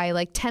some guy,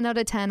 like 10 out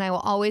of 10, I will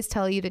always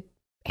tell you to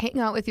hang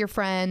out with your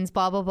friends,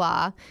 blah, blah,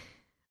 blah.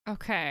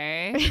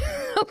 Okay.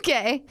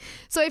 Okay.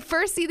 So I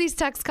first see these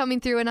texts coming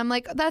through and I'm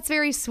like, that's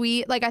very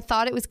sweet. Like, I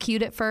thought it was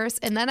cute at first.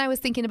 And then I was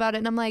thinking about it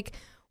and I'm like,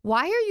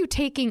 why are you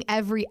taking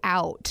every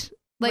out?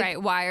 Like,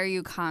 right. Why are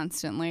you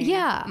constantly?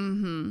 Yeah.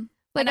 Mm-hmm.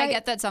 Like, I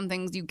get that some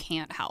things you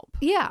can't help.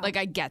 Yeah. Like,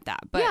 I get that.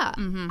 But yeah,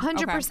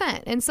 100%.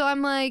 Okay. And so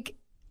I'm like,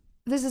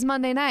 this is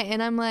Monday night.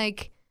 And I'm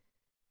like,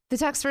 the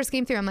text first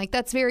came through. I'm like,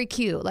 that's very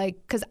cute. Like,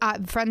 because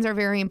friends are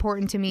very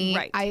important to me.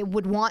 Right. I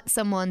would want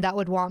someone that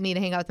would want me to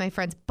hang out with my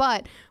friends.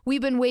 But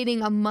we've been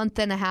waiting a month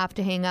and a half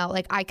to hang out.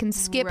 Like, I can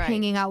skip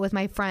hanging out with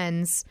my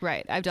friends.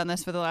 Right. I've done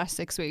this for the last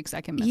 6 weeks.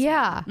 I can miss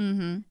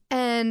it.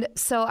 And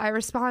so I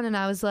responded and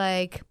I was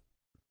like,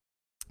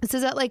 this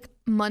is at like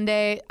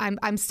Monday.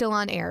 I'm still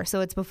on air,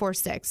 so it's before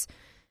 6.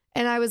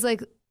 And I was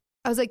like,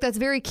 that's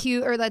very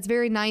cute, or that's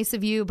very nice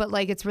of you, but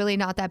like, it's really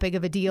not that big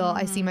of a deal.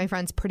 I see my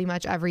friends pretty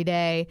much every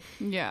day.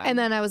 Yeah. And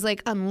then I was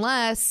like,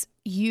 unless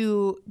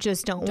you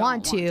just don't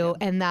want to,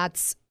 and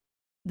that's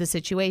the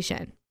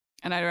situation.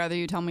 And I'd rather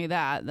you tell me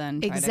that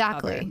than try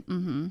exactly.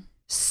 To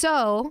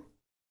So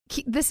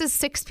this is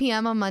 6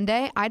 p.m. on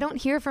Monday. I don't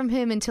hear from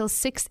him until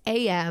 6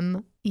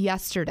 a.m.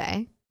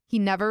 yesterday. He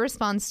never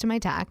responds to my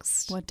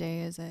text. What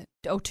day is it?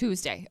 Oh,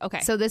 Tuesday. Okay.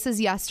 So this is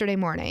yesterday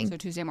morning. So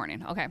Tuesday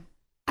morning. Okay.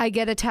 I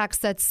get a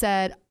text that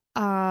said,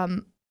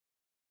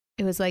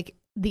 it was like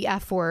the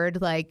F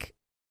word, like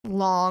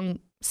long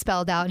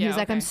spelled out. And he was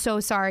like, I'm so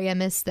sorry I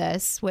missed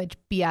this, which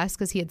BS,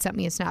 because he had sent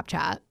me a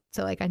Snapchat.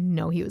 So like, I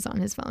know he was on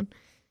his phone.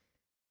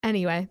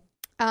 Anyway.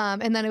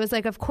 And then it was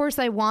like, of course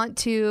I want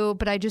to,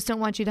 but I just don't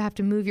want you to have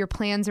to move your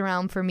plans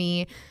around for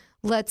me.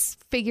 Let's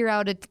figure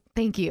out a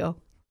thank you.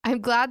 I'm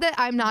glad that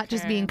I'm not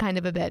just being kind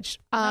of a bitch.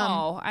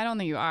 No, I don't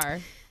think you are.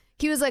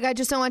 He was like, I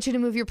just don't want you to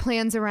move your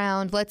plans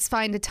around. Let's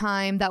find a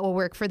time that will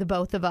work for the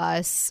both of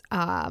us.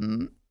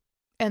 And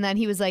then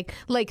he was like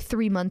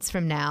 3 months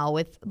from now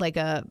with like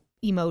a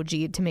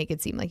emoji to make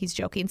it seem like he's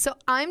joking. So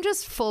I'm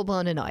just full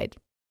blown annoyed.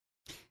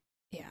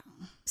 Yeah.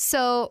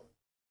 So,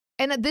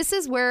 and this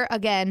is where,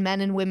 again, men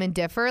and women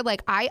differ.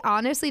 Like, I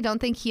honestly don't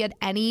think he had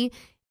any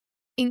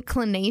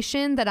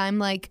inclination that I'm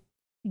like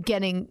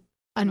getting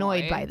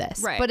annoyed by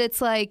this. Right. But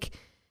it's like,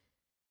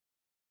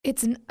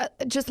 it's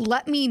just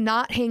let me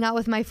not hang out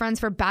with my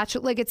friends for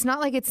bachelor. Like, it's not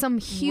like it's some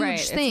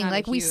huge thing.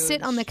 Like, we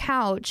sit on the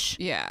couch.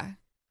 Yeah.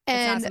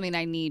 It's not something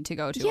I need to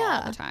go to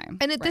all the time.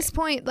 And at this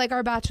point, like,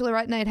 our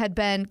bachelorette night had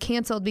been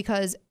canceled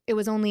because it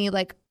was only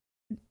like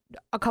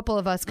a couple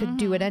of us could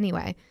do it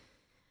anyway.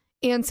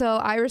 And so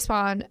I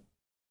respond,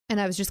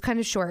 and I was just kind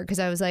of short because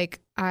I was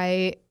like,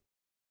 I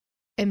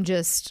am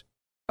just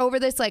over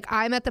this. Like,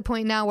 I'm at the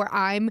point now where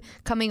I'm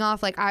coming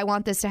off like I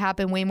want this to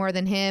happen way more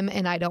than him,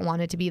 and I don't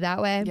want it to be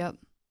that way. Yep.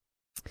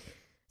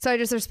 So I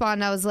just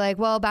responded. I was like,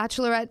 well,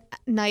 bachelorette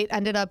night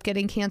ended up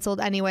getting canceled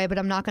anyway, but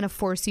I'm not going to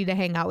force you to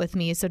hang out with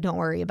me, so don't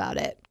worry about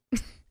it.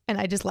 And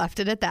I just left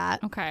it at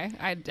that. Okay.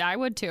 I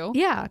would too.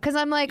 Yeah, because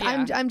I'm like,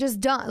 I'm just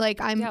done. Like,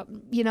 I'm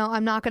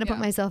I'm not going to put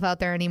myself out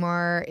there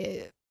anymore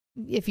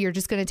if you're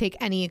just going to take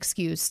any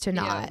excuse to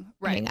not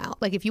hang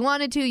out. Like, if you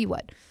wanted to, you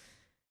would.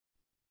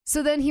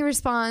 So then he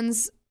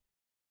responds,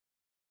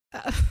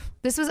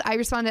 I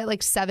responded at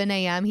like 7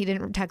 a.m. He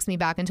didn't text me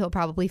back until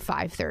probably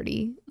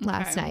 5:30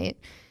 last night.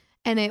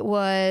 And it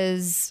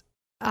was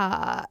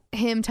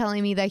him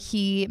telling me that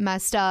he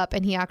messed up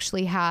and he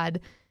actually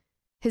had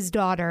his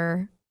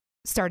daughter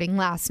starting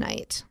last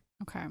night.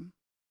 Okay.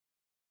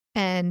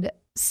 And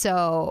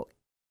so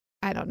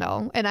I don't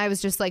know. And I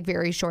was just like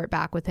very short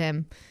back with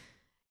him.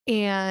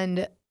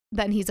 And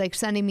then he's like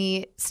sending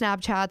me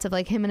Snapchats of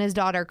like him and his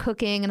daughter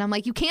cooking. And I'm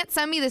like, you can't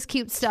send me this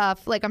cute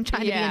stuff. Like, I'm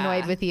trying to be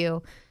annoyed with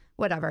you.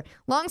 Whatever.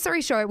 Long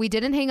story short, we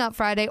didn't hang out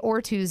Friday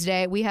or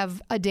Tuesday. We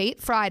have a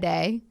date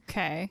Friday.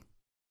 Okay.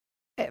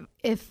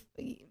 If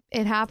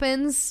it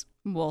happens,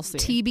 we'll see.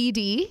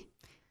 TBD.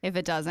 If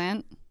it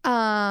doesn't.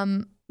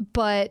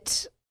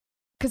 But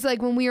because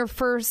like when we were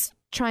first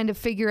trying to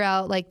figure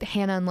out like the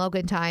Hannah and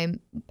Logan time,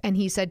 and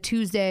he said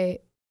Tuesday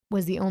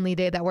was the only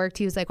day that worked.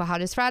 He was like, well, how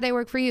does Friday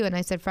work for you? And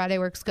I said, Friday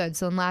works good.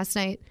 So then last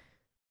night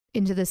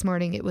into this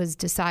morning, it was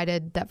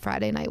decided that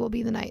Friday night will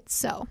be the night.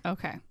 So.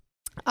 Okay.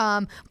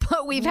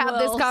 But we've had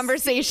this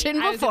conversation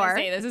before. I was gonna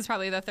say, this is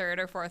probably the third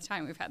or fourth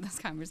time we've had this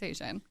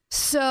conversation.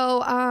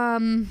 So,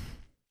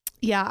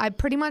 yeah, I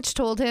pretty much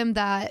told him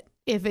that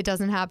if it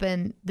doesn't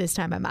happen this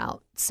time, I'm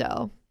out.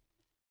 So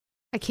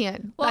I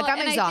can't. Well, like,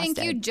 I'm exhausted. I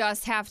think you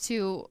just have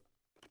to,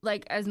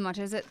 like, as much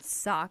as it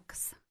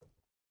sucks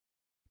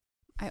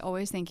I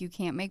always think you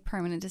can't make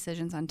permanent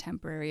decisions on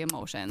temporary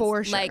emotions.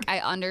 For sure. Like, I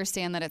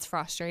understand that it's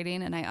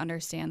frustrating, and I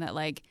understand that,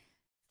 like,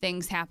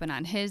 things happen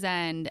on his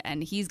end,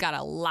 and he's got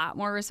a lot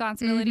more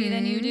responsibility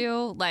than you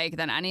do, like,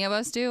 than any of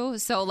us do.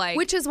 So, like...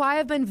 Which is why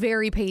I've been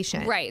very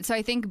patient. Right. So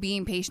I think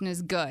being patient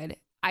is good.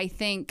 I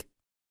think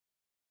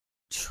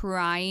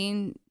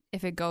trying,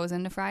 if it goes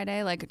into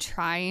Friday, like,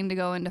 trying to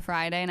go into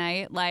Friday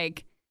night,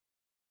 like,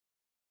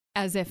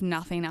 as if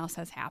nothing else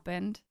has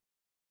happened.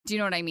 Do you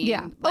know what I mean?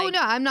 Yeah. Like, no,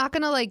 I'm not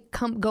going to, like,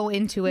 go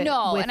into it.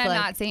 No, with, and I'm like,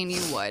 not saying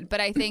you would,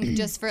 but I think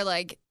just for,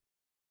 like,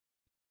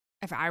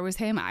 if I was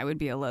him, I would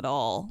be a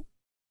little,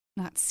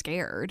 not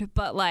scared,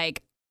 but,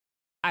 like,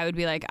 I would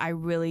be like, I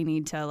really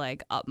need to,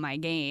 like, up my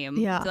game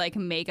to, like,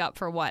 make up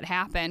for what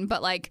happened.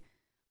 But, like,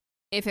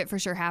 if it for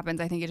sure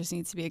happens, I think it just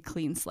needs to be a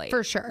clean slate.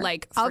 For sure.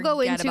 Like, I'll go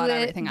into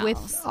it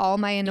with all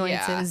my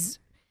annoyances.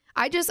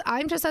 Yeah.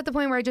 I'm just at the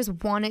point where I just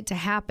want it to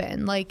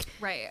happen. Like,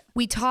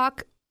 we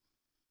talk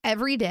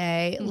every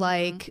day.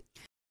 Like,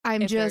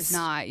 if there's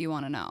not, you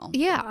want to know.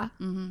 Yeah.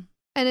 And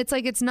it's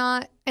like, it's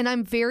not, and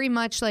I'm very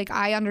much like,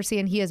 I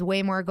understand he has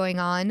way more going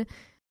on.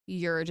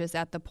 You're just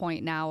at the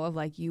point now of,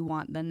 like, you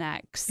want the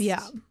next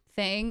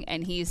thing,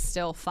 and he's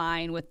still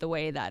fine with the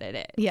way that it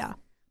is. Yeah,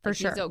 for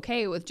sure. He's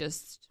okay with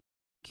just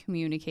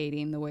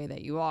communicating the way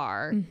that you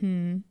are.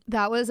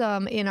 That was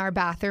in our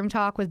bathroom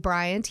talk with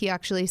Bryant. He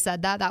actually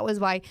said that was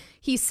why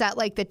he set,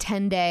 like, the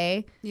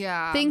 10-day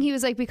thing. He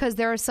was like, because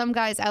there are some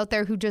guys out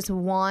there who just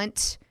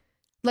want,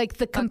 like,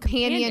 the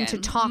companion to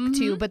talk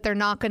to, but they're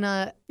not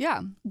gonna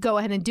go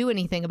ahead and do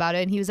anything about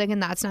it. And he was like,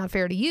 and that's not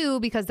fair to you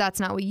because that's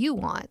not what you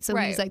want. So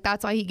he's like,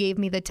 that's why he gave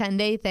me the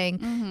 10-day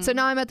thing. So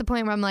now I'm at the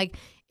point where I'm like,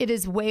 it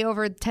is way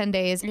over 10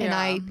 days, and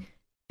I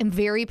am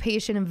very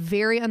patient and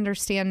very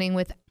understanding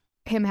with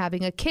him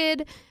having a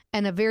kid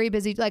and a very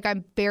busy, like,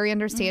 I'm very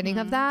understanding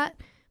of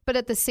that. But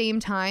at the same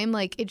time,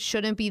 like, it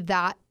shouldn't be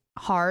that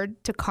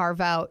hard to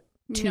carve out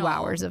 2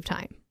 hours of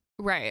time.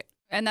 Right.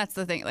 And that's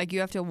the thing. Like,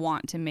 you have to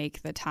want to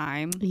make the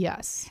time.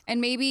 Yes.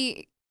 And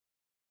maybe,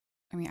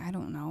 I mean, I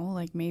don't know.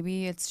 Like,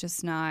 maybe it's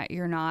just not,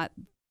 you're not,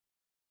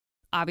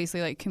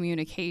 obviously, like,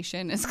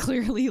 communication is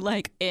clearly,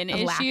 like, an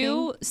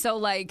issue. So,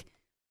 like,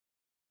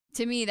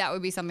 to me, that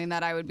would be something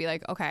that I would be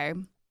like, okay,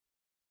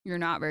 you're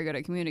not very good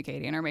at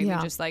communicating, or maybe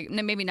just, like,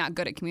 maybe not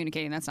good at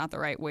communicating. That's not the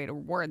right way to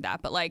word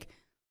that. But, like,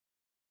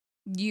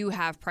 you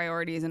have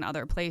priorities in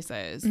other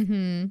places.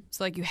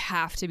 So, like, you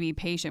have to be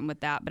patient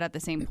with that. But at the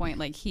same point,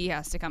 like, he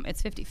has to come.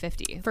 It's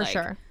 50-50. For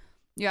sure.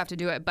 You have to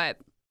do it. But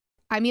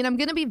I mean, I'm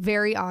going to be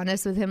very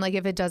honest with him. Like,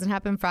 if it doesn't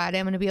happen Friday,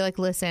 I'm going to be like,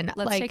 listen,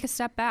 let's like, take a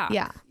step back.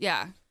 Yeah.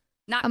 Yeah.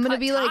 Not I'm going to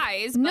be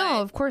ties, like,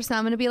 no, of course not.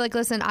 I'm going to be like,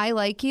 listen, I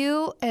like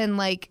you. And,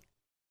 like,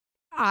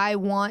 I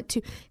want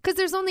to, because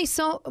there's only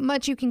so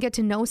much you can get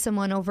to know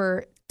someone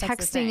over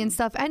texting and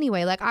stuff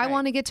anyway. Like, I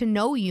want to get to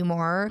know you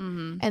more.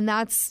 And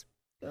that's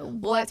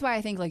that's why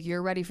I think, like,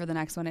 you're ready for the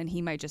next one, and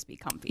he might just be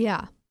comfy.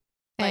 Yeah.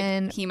 Like,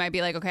 and he might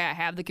be like, okay, I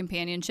have the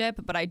companionship,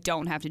 but I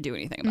don't have to do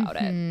anything about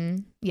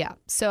it. Yeah.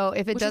 So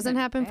if it doesn't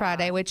happen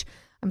Friday, which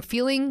I'm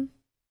feeling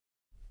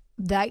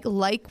that,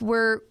 like,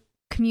 we're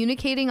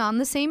communicating on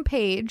the same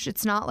page,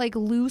 it's not like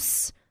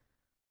loosey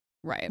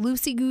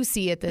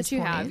goosey at this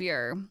point. But you have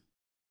your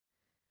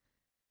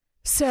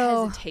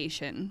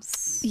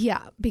hesitations.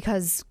 Yeah,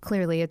 because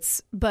clearly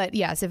it's, but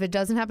yes, if it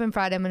doesn't happen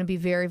Friday, I'm going to be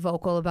very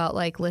vocal about,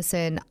 like,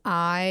 listen,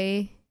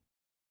 I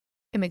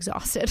am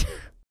exhausted.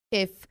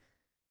 if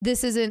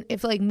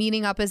like,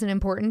 meeting up isn't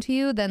important to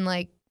you, then,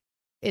 like,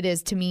 it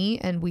is to me,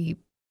 and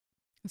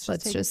let's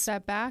just take a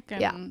step back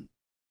and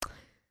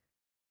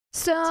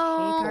so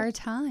take our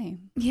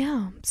time.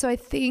 Yeah. So I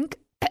think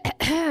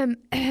I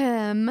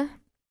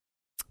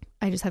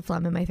just had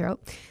phlegm in my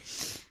throat.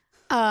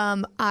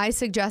 I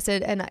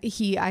suggested, and I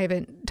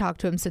haven't talked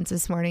to him since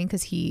this morning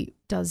because he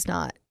does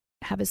not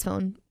have his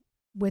phone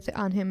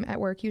on him at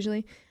work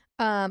usually.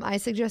 I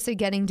suggested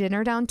getting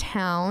dinner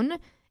downtown.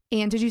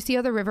 And did you see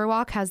how the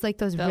Riverwalk has, like,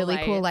 those really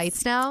cool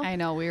lights now? I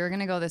know. We were going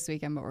to go this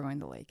weekend, but we're going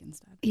to the lake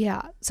instead.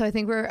 Yeah. So I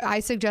think I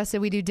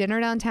suggested we do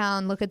dinner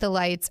downtown, look at the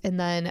lights, and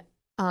then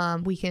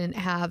we can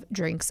have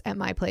drinks at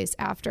my place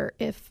after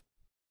if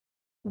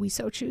we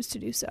so choose to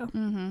do so.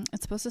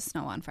 It's supposed to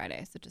snow on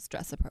Friday, so just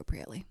dress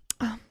appropriately.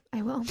 Oh,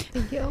 I will.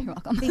 Thank you. You're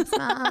welcome. Thanks,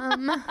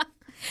 Mom.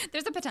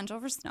 There's a potential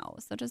for snow,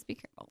 so just be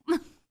careful.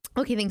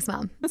 Okay, thanks,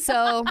 Mom.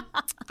 So,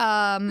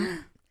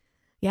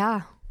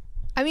 yeah.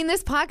 I mean,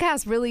 this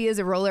podcast really is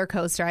a roller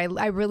coaster.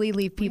 I really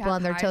leave people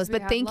on their toes.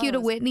 But thank you to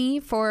Whitney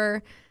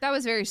for that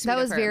was very sweet. That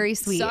was very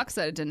sweet. Sucks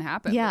that it didn't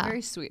happen. Yeah, but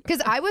very sweet.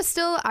 Because I was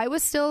still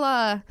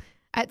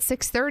at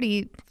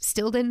 6:30,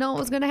 still didn't know what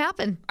was going to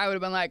happen. I would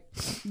have been like,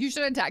 you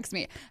should have texted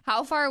me.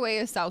 How far away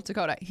is South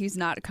Dakota? He's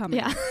not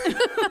coming. Yeah.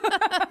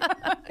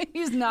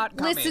 He's not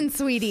coming. Listen,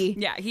 sweetie.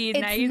 Yeah, he's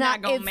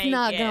not going to make it. It's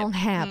not going to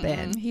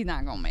happen. He's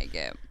not going to make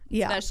it.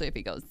 Yeah. Especially if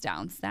he goes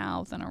down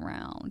south and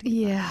around.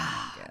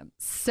 Yeah.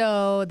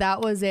 So that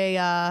was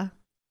a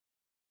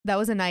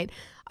night.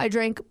 I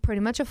drank pretty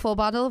much a full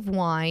bottle of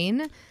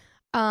wine.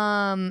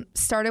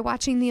 Started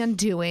watching The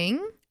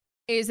Undoing.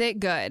 Is it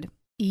good?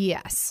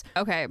 Yes.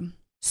 Okay.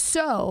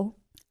 So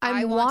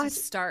I want to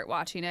start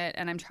watching it,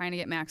 and I'm trying to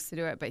get Max to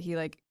do it, but he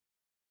like.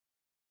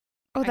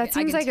 Oh, that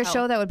seems like a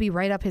show that would be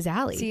right up his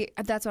alley. See,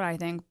 that's what I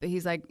think, but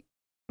he's like.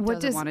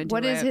 What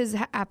is his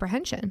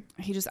apprehension?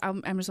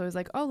 I'm just always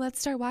like, oh, let's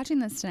start watching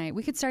this tonight.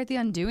 We could start The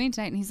Undoing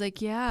tonight. And he's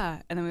like,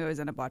 yeah. And then we always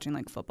end up watching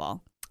like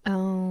football.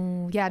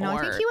 Oh, yeah. No, I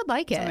think he would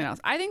like it. Something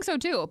else. I think so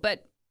too.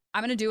 But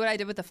I'm going to do what I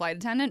did with The Flight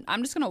Attendant.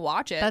 I'm just going to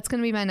watch it. That's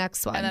going to be my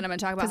next one. And then I'm going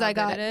to talk about how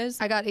good it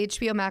is. I got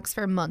HBO Max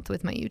for a month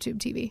with my YouTube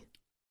TV.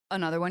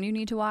 Another one you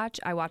need to watch.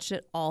 I watched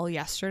it all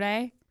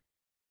yesterday.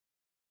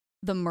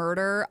 The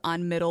Murder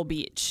on Middle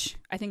Beach.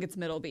 I think it's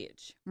Middle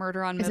Beach.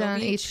 Murder on Middle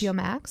Beach. Is it on HBO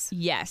Max?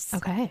 Yes.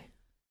 Okay.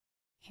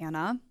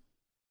 Hannah.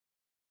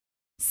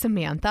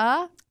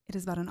 Samantha. It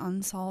is about an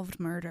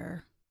unsolved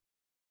murder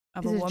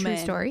of a woman. Is it a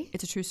true story?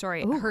 It's a true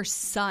story. Ooh. Her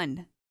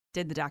son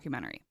did the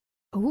documentary.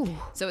 Ooh.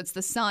 So it's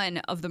the son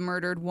of the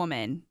murdered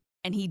woman,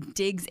 and he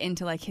digs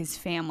into like his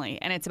family,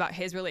 and it's about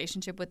his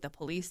relationship with the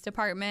police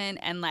department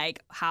and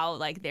like how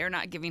like they're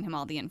not giving him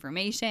all the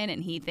information,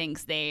 and he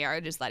thinks they are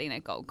just letting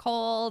it go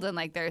cold, and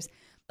like there's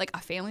like a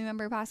family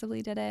member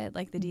possibly did it,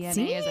 like the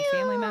DNA is a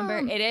family member.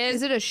 It is.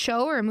 Is it a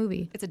show or a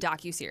movie? It's a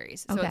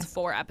docuseries. So it's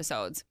 4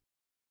 episodes.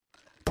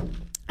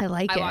 I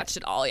like it. I watched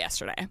it all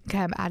yesterday. Okay,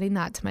 I'm adding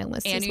that to my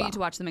list as well. And you need to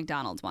watch the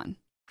McDonald's one.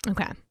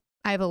 Okay.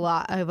 I have a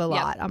lot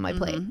on my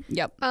plate.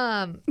 Yep.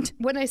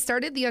 When I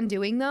started The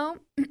Undoing though,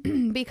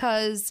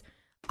 because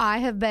I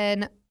have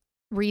been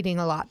reading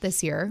a lot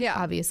this year,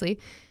 obviously.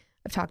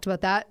 I've talked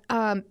about that.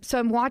 So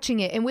I'm watching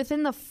it, and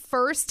within the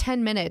first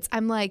 10 minutes,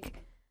 I'm like,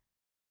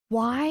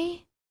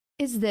 why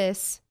is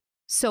this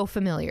so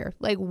familiar?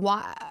 Like,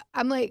 why?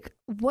 I'm like,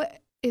 what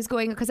is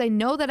going on? Because I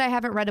know that I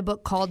haven't read a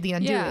book called The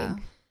Undoing. Yeah.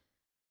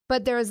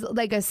 But there's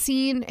like a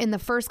scene in the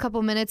first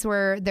couple minutes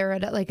where they're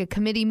at like a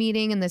committee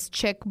meeting, and this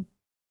chick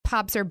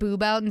pops her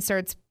boob out and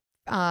starts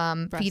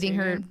feeding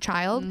her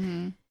child.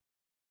 Mm-hmm.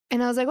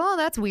 And I was like, oh,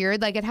 that's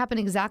weird. Like, it happened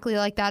exactly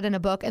like that in a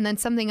book. And then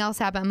something else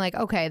happened. I'm like,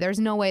 okay, there's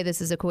no way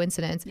this is a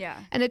coincidence. Yeah.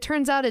 And it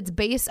turns out it's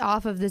based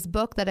off of this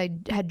book that I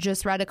had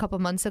just read a couple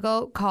months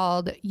ago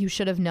called You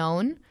Should Have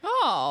Known.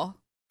 Oh.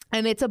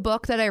 And it's a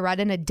book that I read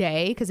in a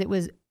day because it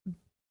was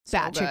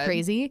batshit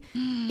crazy.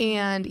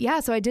 And yeah,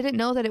 so I didn't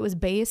know that it was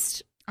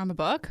based on the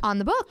book.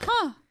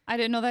 Huh. I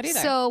didn't know that either.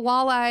 So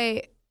while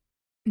I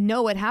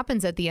know what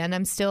happens at the end,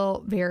 I'm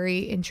still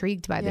very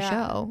intrigued by the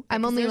show.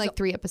 I'm only like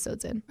 3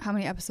 episodes in. How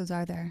many episodes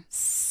are there?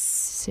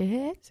 6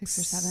 or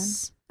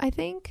 7, I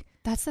think.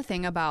 That's the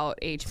thing about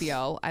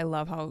HBO. I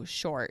love how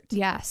short.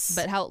 Yes.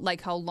 But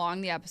how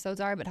long the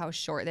episodes are, but how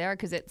short they are,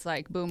 because it's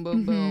like boom,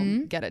 boom,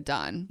 boom, get it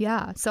done.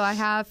 Yeah. So I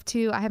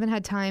haven't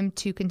had time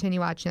to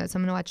continue watching that, so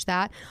I'm going to watch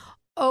that.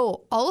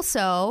 Oh,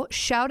 also,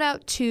 shout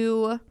out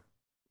to,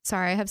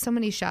 sorry, I have so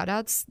many shout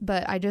outs,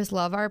 but I just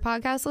love our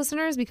podcast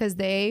listeners because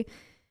they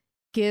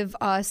give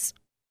us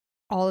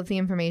all of the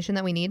information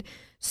that we need.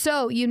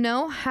 So you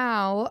know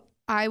how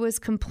I was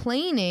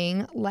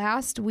complaining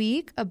last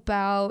week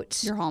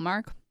about your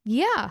Hallmark?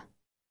 Yeah.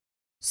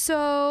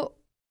 So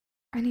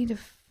I need to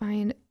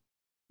find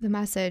the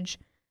message.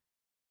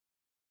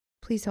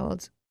 Please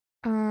hold.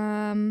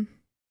 Someone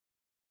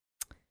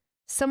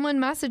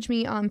messaged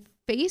me on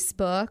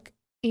Facebook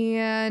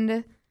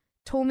and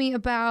told me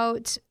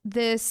about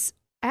this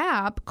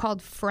app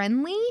called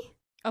Friendly.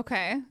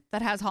 Okay.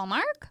 That has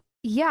Hallmark?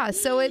 Yeah,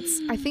 so I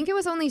think it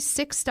was only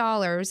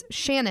 $6.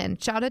 Shannon,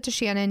 shout out to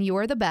Shannon,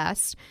 you're the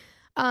best.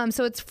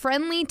 So it's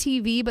Friendly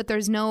TV, but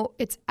it's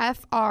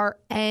FRNDLY,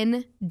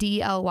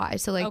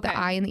 so like the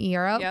I and the E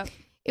are up. Yep.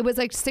 It was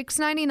like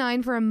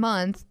 $6.99 for a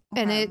month,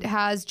 and it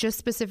has just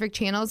specific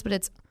channels, but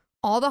it's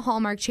all the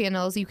Hallmark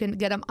channels. You can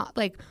get them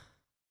like,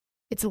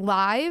 it's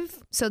live,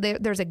 so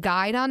there's a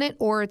guide on it,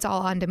 or it's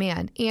all on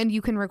demand, and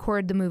you can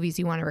record the movies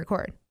you want to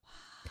record.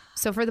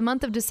 So for the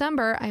month of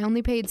December, I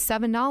only paid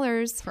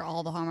 $7 for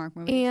all the Hallmark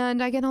movies,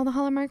 and I get all the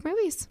Hallmark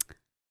movies.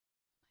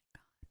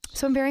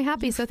 So I'm very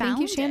happy. So thank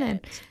you,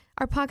 Shannon.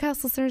 Our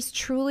podcast listeners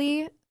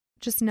truly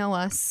just know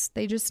us.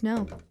 They just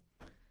know.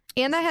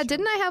 And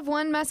didn't I have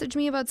one message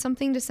me about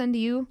something to send to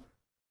you?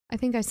 I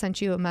think I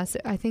sent you a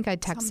message. I think I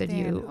texted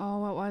you. Oh,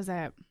 what was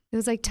it? It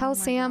was like, tell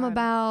Sam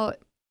about,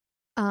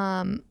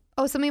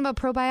 something about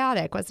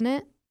probiotic, wasn't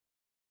it?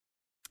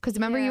 Because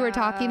remember you were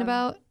talking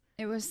about.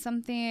 It was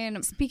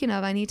something. Speaking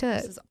of, I need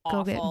to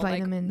go get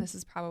vitamins. This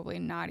is probably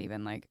not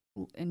even like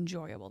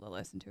enjoyable to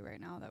listen to right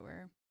now that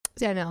we're.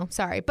 Yeah, no,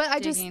 sorry,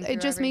 but it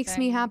just makes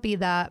me happy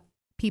that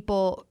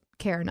people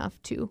care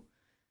enough to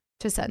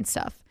send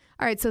stuff.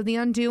 All right, so The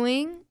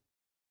Undoing,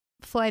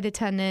 Flight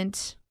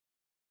Attendant,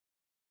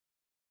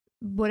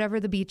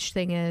 whatever the beach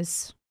thing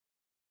is.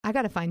 I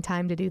got to find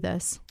time to do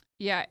this.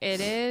 Yeah,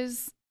 it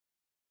is.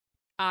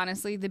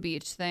 Honestly, the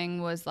beach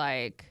thing was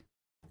like.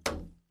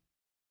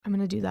 I'm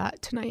going to do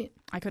that tonight.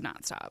 I could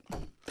not stop.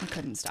 I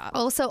couldn't stop.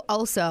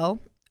 Also,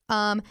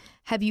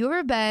 have you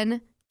ever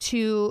been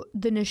to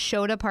the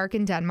Nashotah Park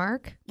in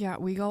Denmark? Yeah,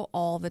 we go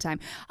all the time.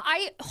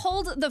 I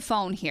hold the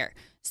phone here.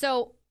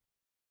 So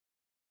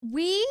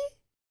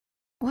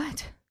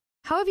What?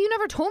 How have you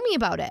never told me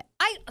about it?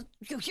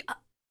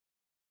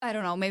 I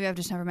don't know. Maybe I've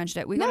just never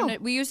mentioned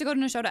it. We used to go to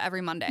Nashotah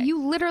every Monday.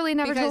 You literally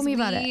never told me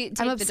about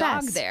it. I'm obsessed. The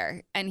dog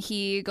there, and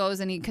he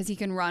goes because he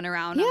can run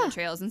around on the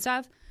trails and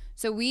stuff.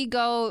 So we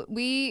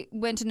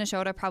went to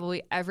Nashotah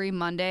probably every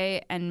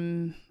Monday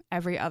and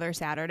every other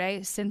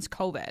Saturday since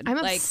COVID. I'm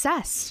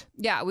obsessed.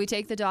 Yeah, we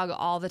take the dog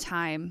all the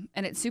time,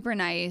 and it's super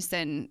nice.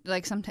 And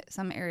like some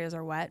areas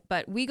are wet,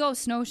 but we go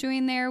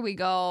snowshoeing there. We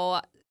go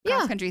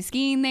cross country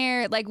skiing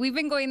there. Like we've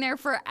been going there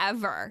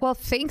forever. Well,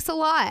 thanks a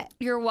lot.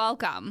 You're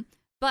welcome.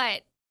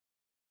 But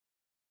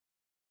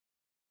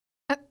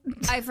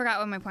I forgot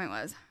what my point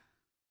was.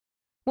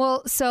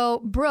 Well, so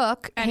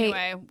Brooke.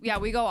 Anyway,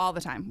 we go all the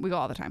time.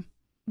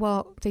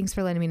 Well, thanks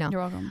for letting me know.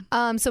 You're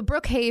welcome. So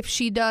Brooke Haif,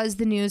 she does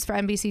the news for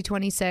NBC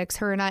 26.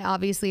 Her and I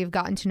obviously have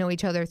gotten to know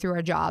each other through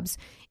our jobs.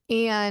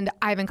 And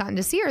I haven't gotten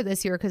to see her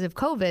this year because of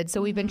COVID.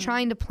 So we've been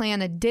trying to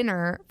plan a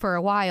dinner for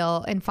a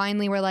while. And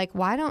finally we're like,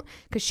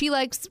 because she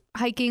likes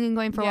hiking and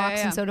going for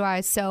walks and so do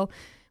I. So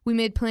we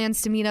made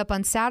plans to meet up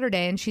on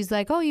Saturday. And she's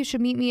like, oh, you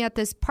should meet me at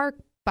this park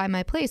by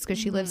my place because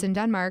she lives in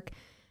Denmark.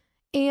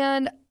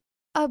 And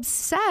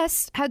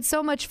obsessed, had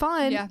so much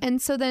fun. Yeah.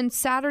 And so then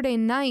Saturday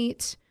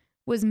night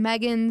was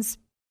Megan's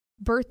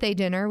birthday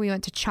dinner. We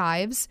went to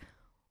Chives,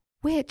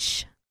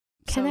 which,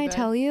 can I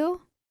tell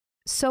you,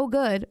 so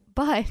good.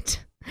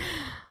 But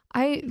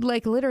I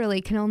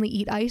literally can only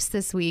eat ice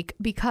this week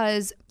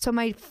because, so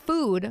my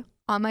food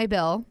on my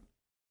bill,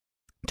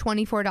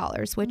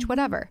 $24, which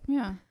whatever.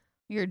 Yeah.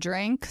 Your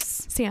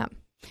drinks. Sam,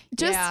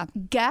 just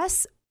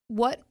guess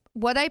what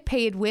I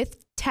paid with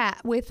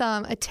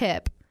a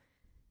tip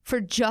for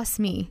just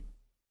me.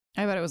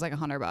 I bet it was like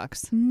 $100.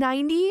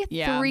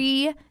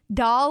 $93.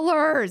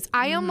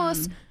 I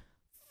almost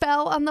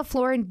fell on the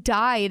floor and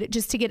died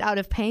just to get out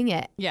of paying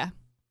it. Yeah.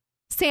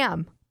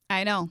 Sam.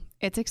 I know.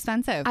 It's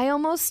expensive. I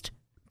almost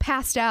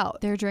passed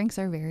out. Their drinks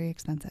are very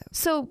expensive.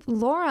 So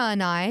Laura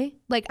and I,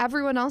 like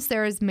everyone else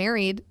there, is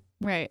married.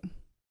 Right.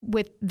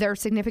 With their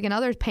significant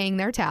others paying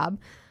their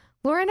tab.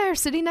 Laura and I are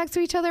sitting next to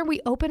each other.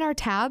 We open our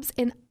tabs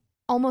and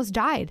almost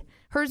died.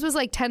 Hers was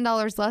like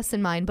 $10 less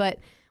than mine, but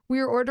we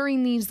were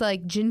ordering these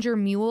like ginger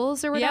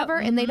mules or whatever,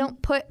 and they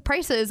don't put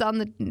prices on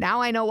the.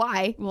 Now I know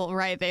why. Well,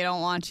 right. They don't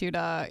want you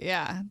to.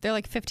 Yeah. They're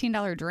like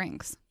 $15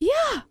 drinks.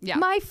 Yeah.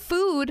 My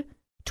food,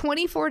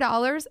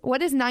 $24.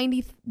 What is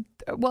 90?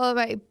 Well,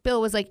 my bill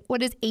was like,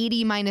 what is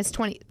 80 minus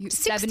 20?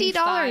 $60.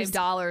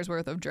 $75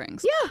 worth of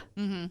drinks. Yeah.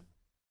 Mm-hmm.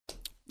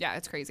 Yeah,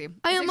 it's crazy.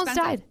 I almost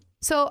died.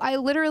 So I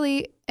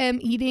literally am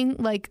eating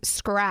like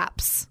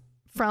scraps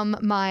from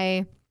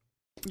my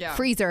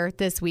freezer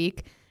this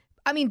week.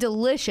 I mean,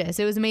 delicious.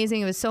 It was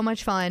amazing. It was so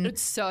much fun.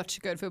 It's such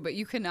good food, but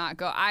you cannot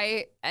go.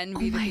 I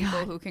envy the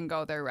people who can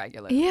go there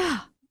regularly.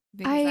 Yeah.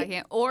 Because I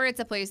can't. Or it's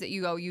a place that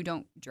you go, you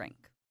don't drink.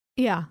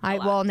 Yeah.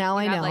 Well, now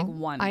I know.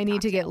 Like I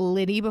need to get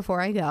litty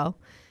before I go.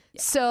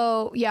 Yeah.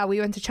 So,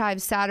 we went to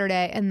Chives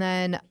Saturday and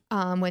then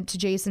went to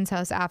Jason's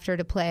house after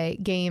to play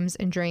games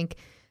and drink.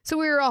 So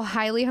we were all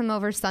highly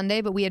hungover Sunday,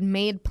 but we had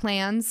made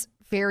plans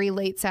very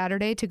late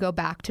Saturday to go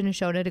back to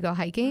Nashotah to go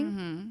hiking.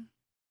 Mm-hmm.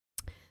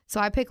 So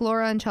I picked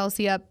Laura and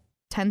Chelsea up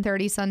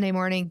 10:30 Sunday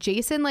morning.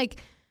 Jason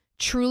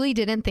truly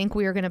didn't think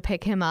we were going to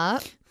pick him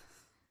up.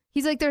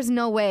 He's like, there's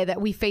no way that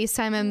we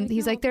FaceTime him.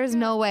 He's like, there's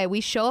no way. We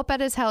show up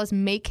at his house,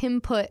 make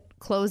him put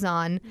clothes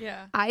on.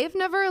 Yeah. I have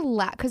never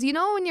laughed. Because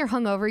when you're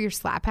hungover, you're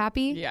slap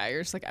happy. Yeah,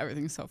 you're just like,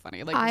 everything's so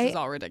funny. This is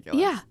all ridiculous.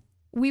 Yeah.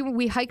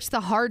 We hiked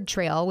the hard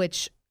trail,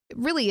 which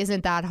really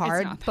isn't that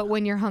hard. But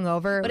when you're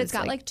hungover. But it's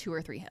got like 2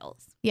 or 3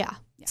 hills. Yeah.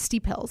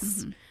 Steep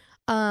hills.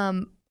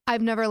 Mm-hmm.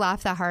 I've never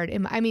laughed that hard.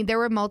 There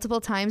were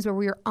multiple times where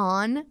we were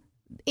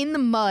in the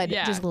mud,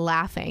 just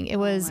laughing. It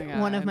was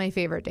one of my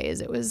favorite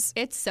days.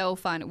 It's so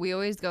fun. We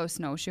always go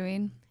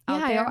snowshoeing.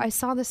 I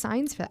saw the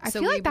signs for that. I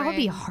feel like that would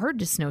be hard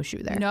to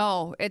snowshoe there.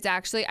 No, it's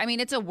actually,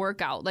 it's a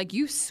workout. Like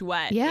you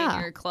sweat in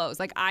your clothes.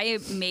 Like I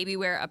maybe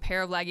wear a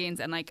pair of leggings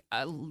and like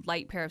a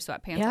light pair of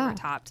sweatpants over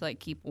top to like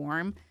keep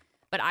warm.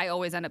 But I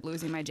always end up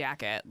losing my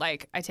jacket.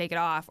 Like I take it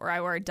off or I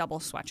wear double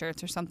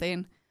sweatshirts or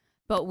something.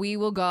 But we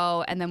will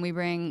go and then we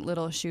bring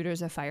little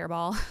shooters of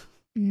Fireball.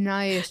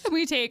 Nice.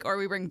 We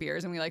bring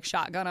beers and we like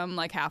shotgun them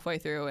like halfway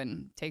through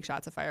and take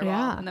shots of Fireball.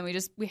 Yeah. And then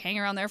we hang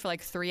around there for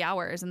like 3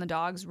 hours and the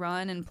dogs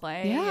run and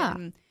play. Yeah.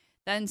 And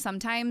then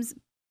sometimes,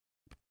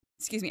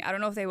 I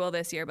don't know if they will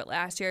this year, but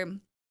last year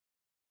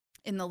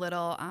in the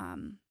little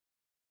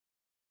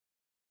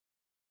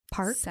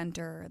park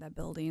center, that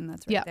building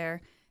that's right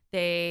there,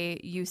 they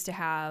used to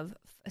have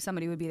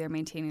somebody would be there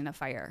maintaining a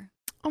fire.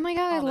 Oh my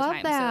God, I love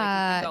that. So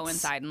you can go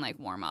inside and like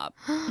warm up.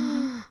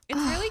 It's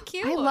really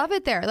cute. I love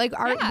it there.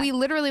 We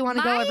literally want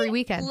to go every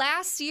weekend.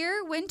 Last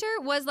year, winter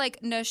was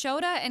like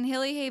Nashotah and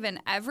Hilly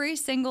Haven every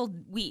single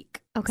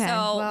week. Okay.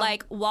 So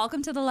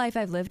welcome to the life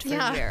I've lived for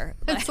a year.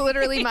 It's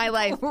literally my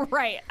life.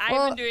 Right.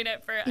 I've been doing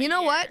it for a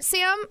year. What,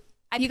 Sam?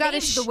 You got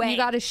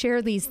to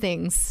share these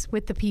things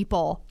with the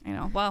people. I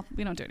know. Well,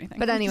 we don't do anything.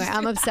 But anyway,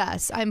 I'm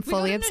obsessed. I'm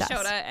fully obsessed.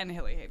 Nashotah and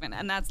Hilly Haven,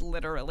 and that's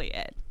literally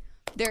it.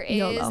 There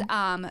is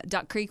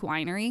Duck Creek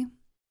Winery.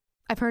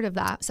 I've heard of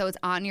that. So it's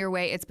on your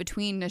way. It's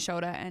between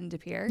Nashotah and De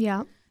Pere.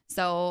 Yeah.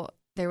 So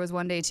there was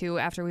one day too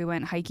after we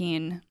went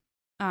hiking,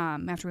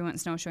 after we went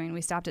snowshoeing,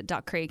 we stopped at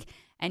Duck Creek,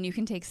 and you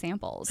can take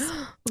samples.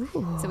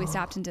 So we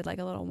stopped and did like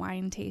a little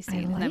wine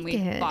tasting, and then we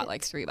bought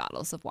like 3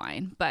 bottles of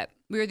wine. But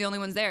we were the only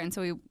ones there, and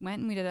so we went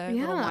and we did a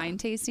little wine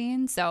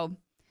tasting. So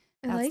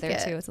that's there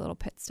too. It's a little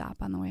pit stop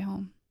on the way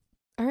home.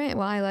 All right,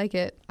 well, I like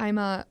it. I'm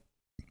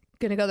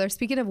gonna go there.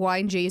 Speaking of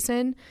wine,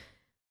 Jason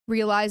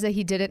realized that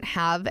he didn't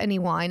have any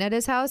wine at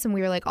his house, and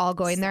we were like all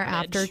going there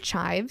after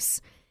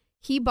Chives.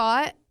 He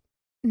bought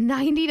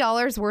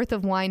 $90 worth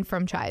of wine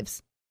from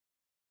Chives,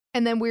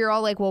 and then we were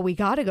all like, well, we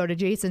gotta go to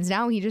Jason's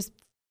now. He just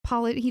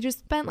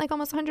spent like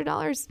almost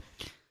 $100,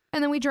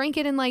 and then we drank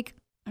it in like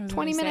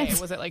 20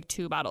 minutes. Was it like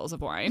 2 bottles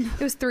of wine?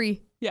 It was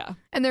 3. Yeah.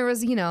 And there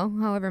was,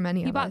 however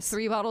many of us. He bought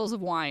 3 bottles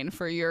of wine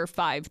for your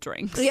 5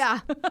 drinks. Yeah,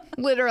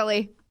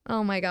 literally.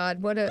 Oh my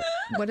God, what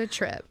a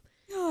trip.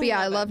 But yeah,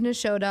 I love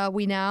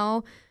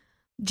Nashotah.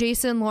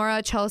 Jason,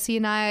 Laura, Chelsea,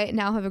 and I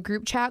now have a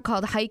group chat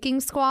called Hiking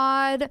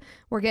Squad.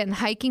 We're getting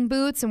hiking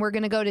boots, and we're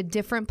going to go to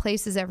different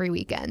places every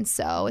weekend.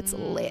 So it's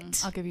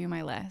lit. I'll give you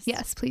my list.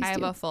 Yes, please do. I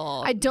have a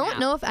full I don't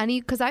know if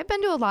any, because I've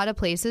been to a lot of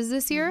places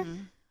this year.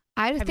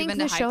 I have think you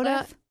been to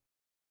Nashotah.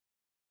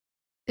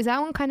 Is that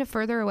one kind of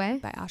further away?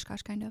 By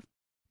Oshkosh, kind of?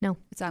 No.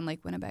 It's on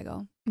Lake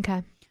Winnebago.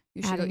 Okay.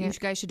 You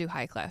guys should do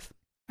High Cliff.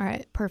 All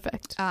right,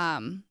 perfect.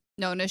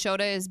 No,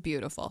 Nashotah is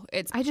beautiful.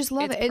 I just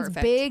love it. It's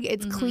big.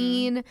 It's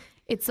clean.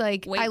 It's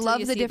like, I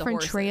love the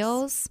different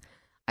trails.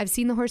 I've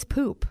seen the horse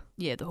poop.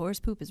 Yeah, the horse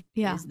poop is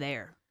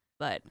there.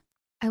 But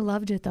I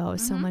loved it, though. It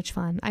was so much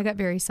fun. I got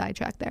very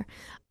sidetracked there.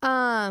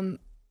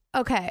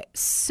 Okay,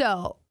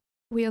 so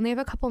we only have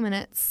a couple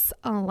minutes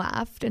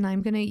left, and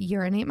I'm going to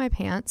urinate my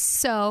pants.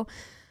 So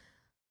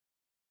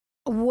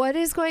what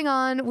is going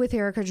on with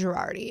Erika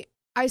Girardi?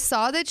 I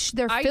saw that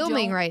they're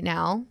filming right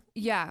now.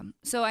 Yeah.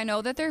 So I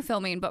know that they're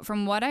filming, but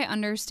from what I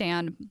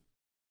understand,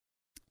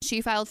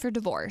 she filed for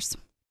divorce.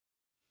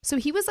 So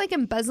he was like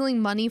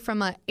embezzling money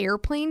from an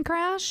airplane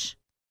crash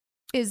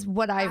is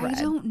what I read.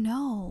 I don't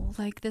know.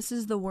 Like, this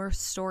is the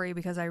worst story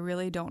because I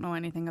really don't know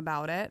anything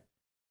about it.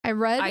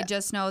 I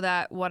just know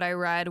that what I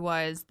read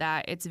was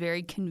that it's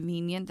very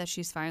convenient that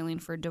she's filing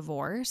for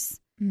divorce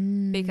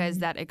because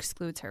that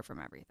excludes her from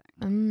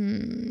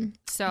everything.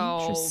 So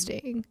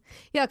interesting.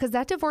 Yeah, because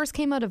that divorce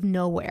came out of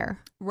nowhere.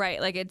 Right.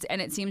 Like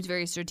it seems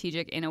very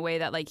strategic in a way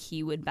that like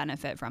he would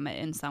benefit from it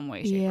in some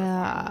way, shape,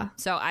 or form.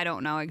 So I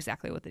don't know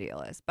exactly what the deal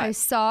is. But I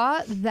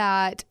saw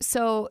that.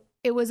 So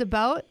it was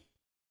about,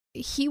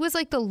 he was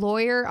like the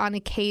lawyer on a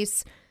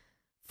case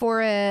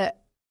for a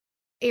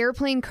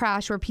airplane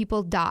crash where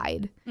people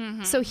died.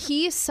 So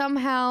he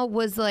somehow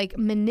was like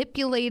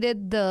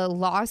manipulated the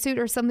lawsuit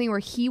or something where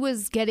he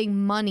was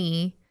getting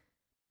money.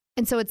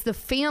 And so it's the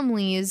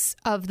families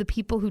of the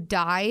people who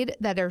died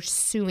that are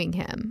suing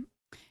him.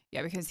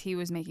 Yeah, because he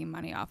was making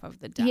money off of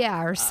the death.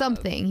 Yeah, or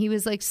something. He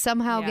was like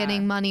somehow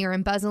getting money or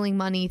embezzling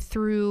money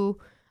through,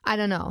 I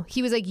don't know.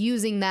 He was like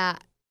using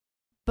that,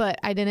 but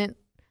I don't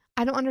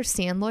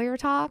understand lawyer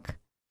talk.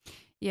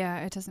 Yeah,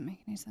 it doesn't make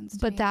any sense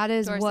to me. That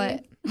is Dorsey?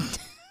 What...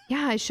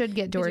 Yeah, I should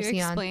get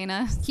Dorsey on.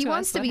 He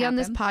wants to be on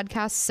this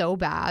podcast so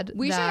bad.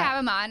 We should have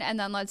him on, and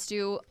then let's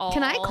do all.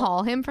 Can I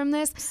call him from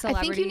this? I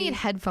think you need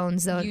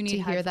headphones though to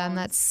hear them.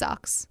 That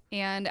sucks.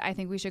 And I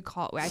think we should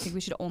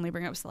only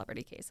bring up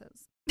celebrity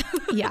cases.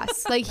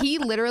 Yes, like he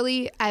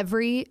literally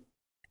every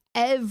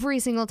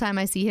single time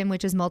I see him,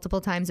 which is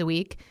multiple times a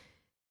week.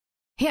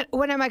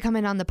 When am I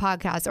coming on the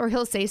podcast? Or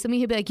he'll say something.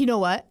 He'll be like, you know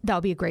what? That'll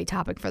be a great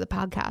topic for the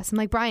podcast. I'm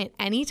like, Brian,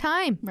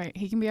 anytime. Right.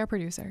 He can be our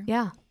producer.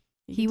 Yeah.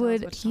 He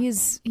would.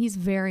 He's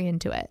very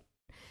into it.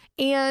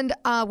 And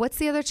what's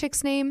the other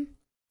chick's name?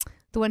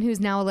 The one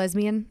who's now a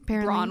lesbian,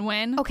 apparently.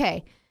 Bronwyn.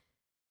 Okay.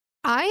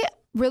 I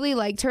really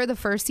liked her the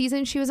first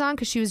season she was on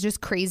because she was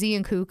just crazy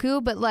and cuckoo.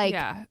 But like,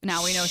 yeah,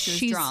 now we know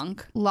she's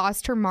drunk.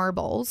 Lost her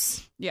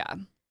marbles. Yeah.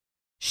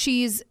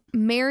 She's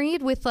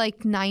married with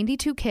like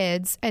 92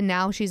 kids, and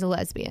now she's a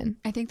lesbian.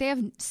 I think they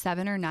have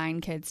 7 or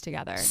 9 kids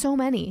together. So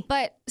many.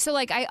 But so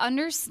like, I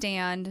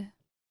understand.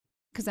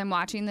 Because I'm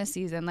watching this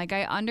season, like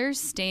I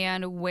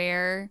understand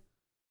where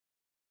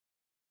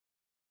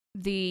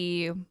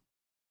the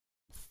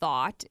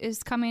thought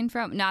is coming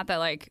from. Not that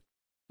like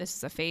this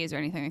is a phase or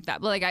anything like that,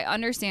 but like I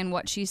understand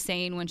what she's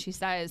saying when she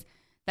says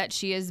that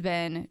she has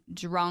been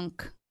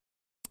drunk.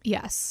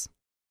 Yes.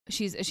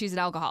 She's an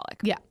alcoholic.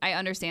 Yeah. I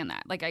understand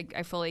that. Like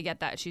I fully get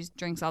that. She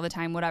drinks all the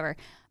time, whatever.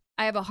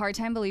 I have a hard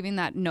time believing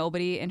that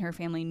nobody in her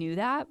family knew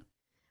that.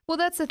 Well,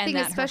 that's the thing,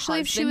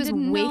 especially if she was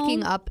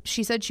waking up.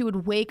 She said she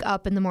would wake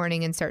up in the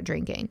morning and start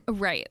drinking.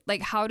 Right.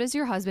 Like, how does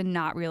your husband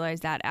not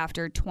realize that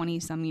after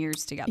 20-some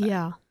years together?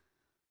 Yeah.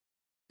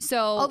 So,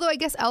 although I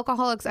guess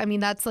alcoholics, I mean,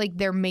 that's like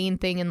their main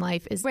thing in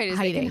life is hiding.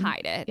 They can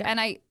hide it. Yeah. And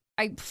I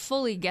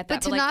fully get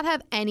that. But to not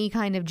have any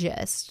kind of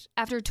gist.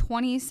 After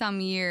 20-some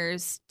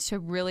years to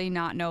really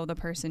not know the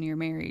person you're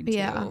married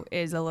to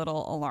is a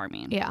little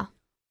alarming. Yeah.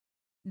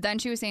 Then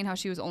she was saying how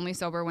she was only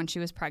sober when she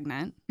was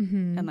pregnant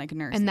and like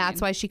nursing. And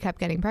that's why she kept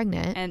getting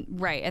pregnant.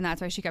 And that's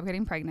why she kept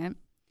getting pregnant.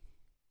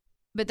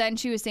 But then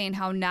she was saying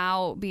how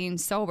now being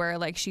sober,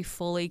 like she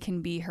fully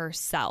can be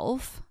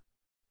herself,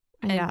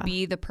 and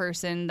be the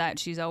person that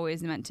she's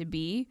always meant to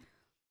be.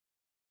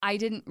 I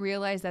didn't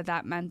realize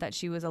that meant that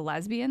she was a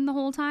lesbian the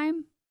whole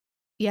time.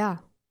 Yeah.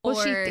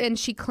 Well,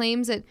 she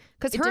claims it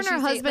because her and her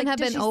husband have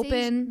been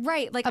open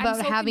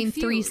about having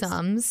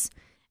threesomes.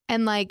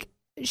 And like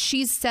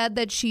she's said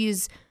that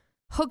she's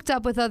hooked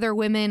up with other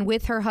women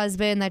with her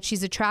husband, that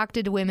she's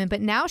attracted to women, but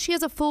now she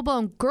has a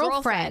full-blown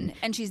girlfriend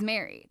and she's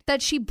married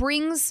that she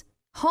brings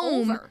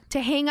home to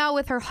hang out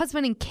with her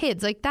husband and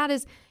kids. Like that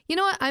is, you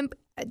know what, I'm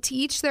to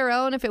each their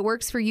own if it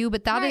works for you,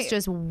 but that is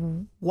just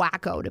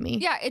wacko to me.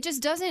 Yeah, it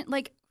just doesn't,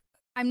 like,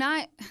 I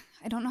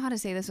don't know how to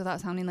say this without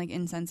sounding like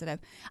insensitive.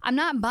 I'm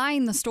not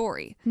buying the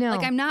story. No.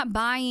 Like, I'm not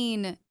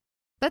buying.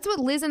 That's what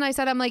Liz and I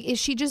said. I'm like, is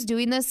she just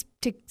doing this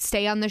to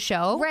stay on the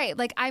show? Right.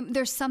 Like,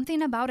 there's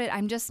something about it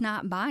I'm just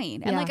not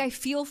buying. And like, I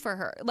feel for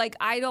her. Like,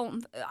 I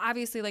don't,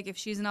 obviously, like, if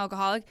she's an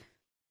alcoholic,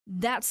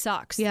 that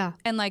sucks. Yeah.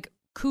 And like,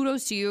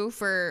 kudos to you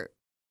for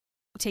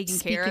taking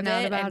care of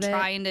it and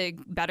trying to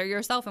better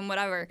yourself and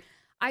whatever.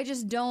 I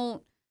just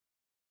don't,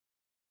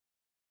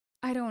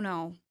 I don't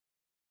know.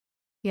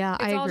 Yeah, I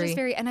agree. It's all just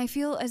very, and I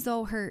feel as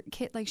though her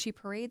kid, like she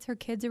parades her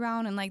kids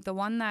around, and like the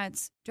one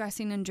that's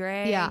dressing in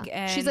drag. Yeah,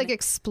 and she's like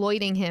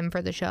exploiting him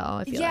for the show.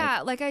 I feel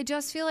like I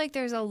just feel like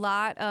there's a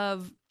lot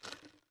of,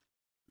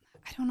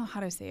 I don't know how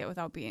to say it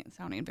without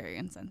sounding very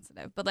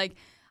insensitive, but like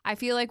I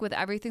feel like with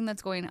everything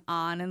that's going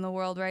on in the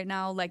world right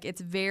now, like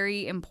it's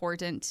very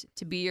important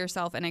to be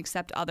yourself and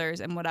accept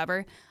others and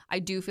whatever. I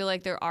do feel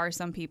like there are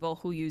some people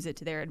who use it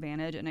to their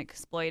advantage and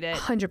exploit it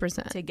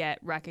 100% to get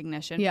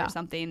recognition for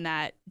something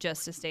that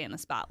just to stay in the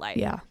spotlight.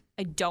 Yeah.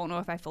 I don't know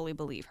if I fully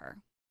believe her.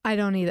 I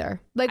don't either.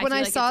 Like when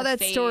I saw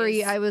that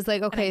story, I was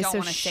like, okay,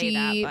 so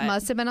she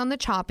must have been on the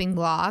chopping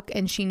block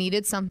and she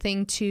needed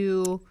something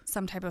to...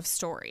 some type of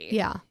story.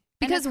 Yeah.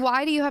 Because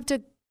why do you have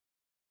to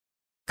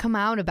come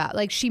out about,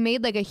 like, she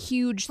made like a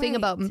huge thing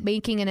about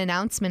making an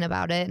announcement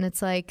about it, and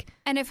it's like,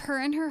 and if her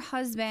and her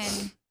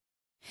husband,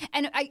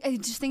 and I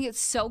just think it's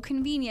so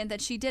convenient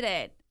that she did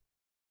it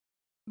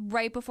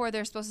right before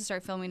they're supposed to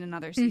start filming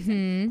another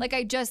season. Like,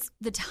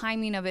 the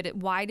timing of it,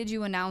 why did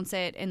you announce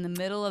it in the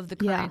middle of the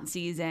current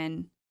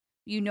season?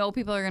 You know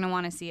people are going to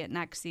want to see it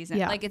next season.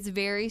 Like, it's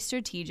very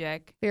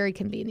strategic, very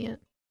convenient,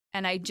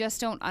 and I just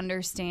don't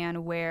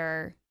understand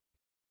where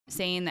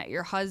saying that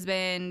your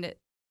husband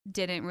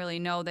didn't really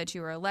know that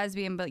you were a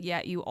lesbian, but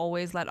yet you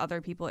always let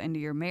other people into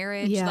your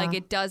marriage. Like,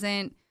 it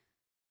doesn't.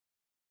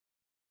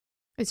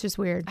 It's just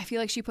weird. I feel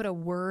like she put a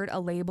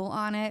label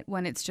on it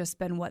when it's just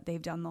been what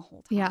they've done the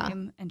whole time. Yeah.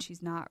 And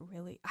she's not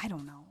really, I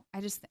don't know.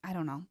 I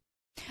don't know.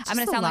 I'm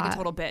going to sound like a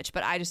total bitch,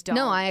 but I just don't.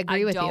 No, I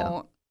agree with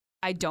you.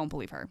 I don't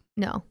believe her.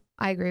 No,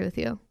 I agree with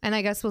you. And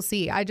I guess we'll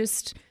see. And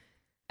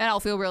I'll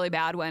feel really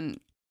bad when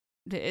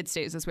it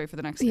stays this way for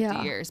the next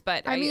 50 years.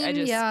 But I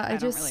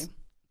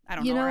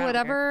don't know.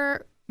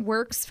 Whatever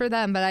works for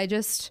them, but I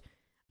can't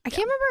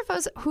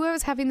remember who I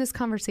was having this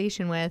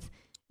conversation with,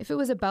 if it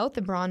was about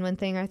the Bronwyn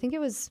thing, or I think it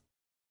was,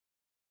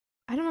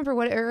 I don't remember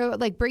what, or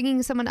like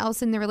bringing someone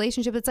else in the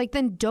relationship. It's like,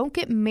 then don't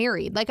get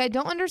married. Like, I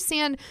don't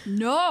understand.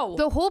 No.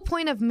 The whole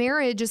point of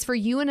marriage is for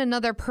you and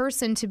another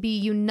person to be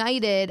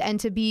united and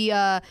to be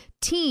a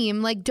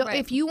team. Like,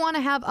 if you want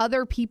to have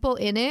other people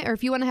in it, or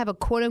if you want to have a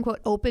quote unquote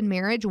open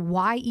marriage,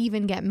 why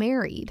even get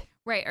married?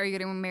 Right. Are you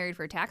getting married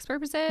for tax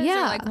purposes?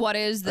 Yeah. Or like, what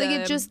is the...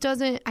 Like, it just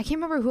doesn't... I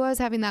can't remember who I was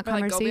having that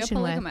conversation with. Go be a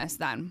polygamist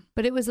then.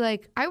 But it was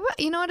like...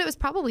 you know what? It was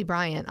probably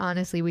Brian,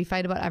 honestly. We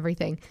fight about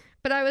everything.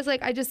 But I was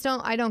like, I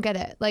don't get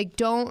it. Like,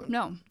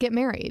 don't get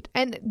married.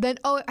 And then,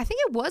 I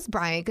think it was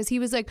Brian, because he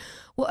was like,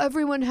 well,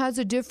 everyone has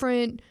a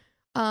different...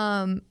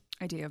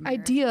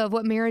 idea of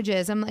what marriage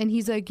is. And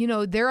he's like,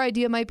 their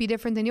idea might be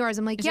different than yours.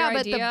 I'm like, is your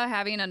idea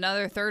having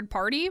another third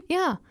party?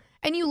 Yeah.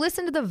 And you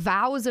listen to the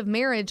vows of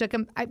marriage. Like,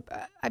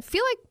 I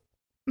feel like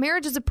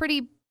marriage is a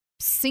pretty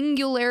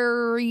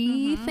singular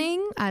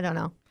thing. I don't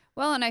know.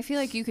 Well, and I feel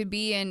like you could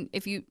be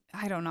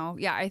I don't know.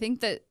 Yeah, I think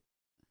that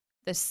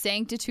the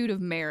sanctitude of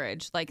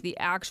marriage, like the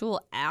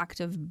actual act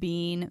of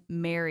being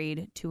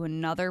married to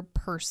another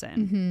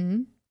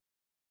person,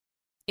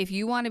 if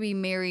you want to be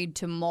married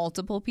to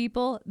multiple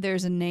people,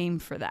 there's a name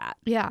for that.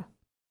 Yeah.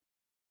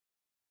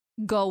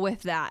 Go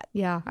with that.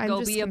 Yeah.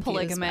 Go be a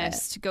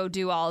polygamist. Go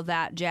do all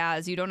that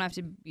jazz. You don't have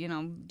to,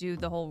 do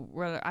the whole,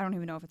 I don't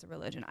even know if it's a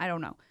religion. I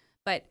don't know.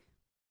 But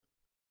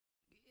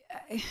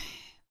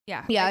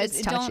yeah. Yeah,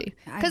 it's touchy.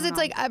 Because it's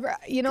like,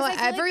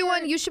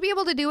 everyone, you should be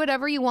able to do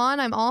whatever you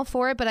want. I'm all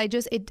for it. But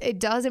it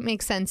doesn't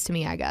make sense to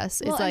me, I guess.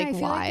 It's like, I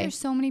feel why? Like there's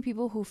so many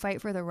people who fight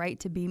for the right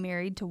to be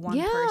married to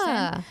one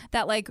person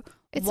that, like,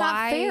 it's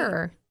not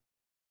fair.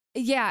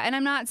 Yeah, and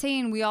I'm not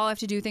saying we all have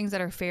to do things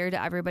that are fair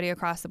to everybody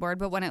across the board,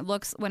 but when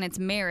it's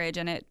marriage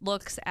and it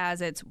looks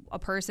as it's a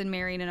person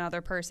marrying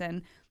another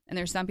person, and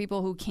there's some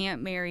people who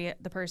can't marry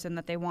the person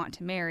that they want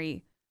to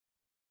marry,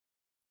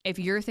 if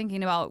you're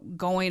thinking about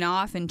going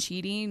off and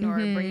cheating or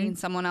bringing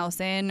someone else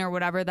in or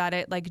whatever,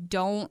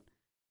 don't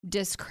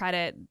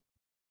discredit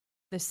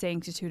the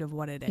sanctitude of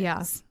what it is.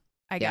 Yeah.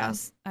 I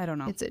guess. I don't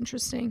know. It's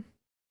interesting.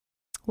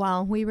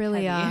 Wow, we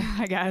really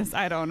I guess.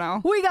 I don't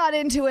know. We got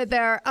into it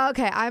there.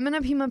 Okay, I'm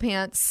gonna pee my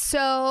pants.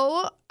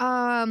 So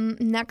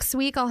next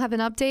week I'll have an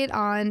update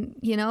on,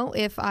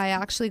 if I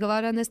actually go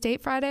out on this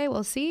date Friday.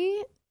 We'll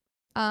see.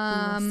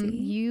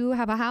 You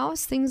have a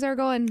house. Things are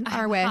going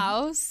our way.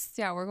 House.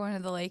 Yeah, we're going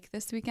to the lake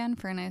this weekend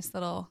for a nice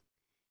little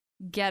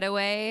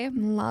getaway.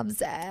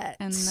 Loves it.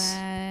 And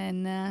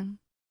then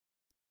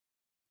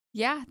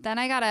then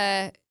I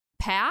gotta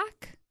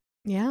pack.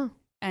 Yeah.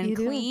 And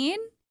clean.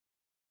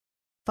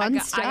 Fun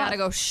stuff. I gotta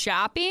go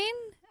shopping.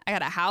 I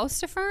got a house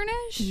to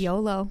furnish.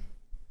 YOLO.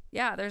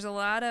 Yeah, there's a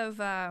lot of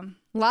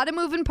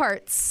moving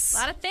parts. A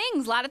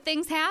lot of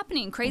things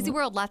happening. Crazy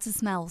world, lots of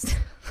smells.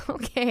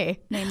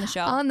 Okay. Name the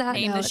show. On that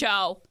Name note, the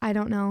show. I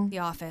don't know. The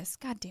Office.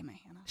 God damn it,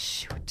 Hannah.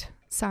 Shoot.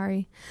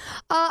 Sorry.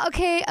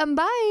 Okay,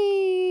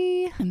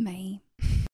 bye. Bye.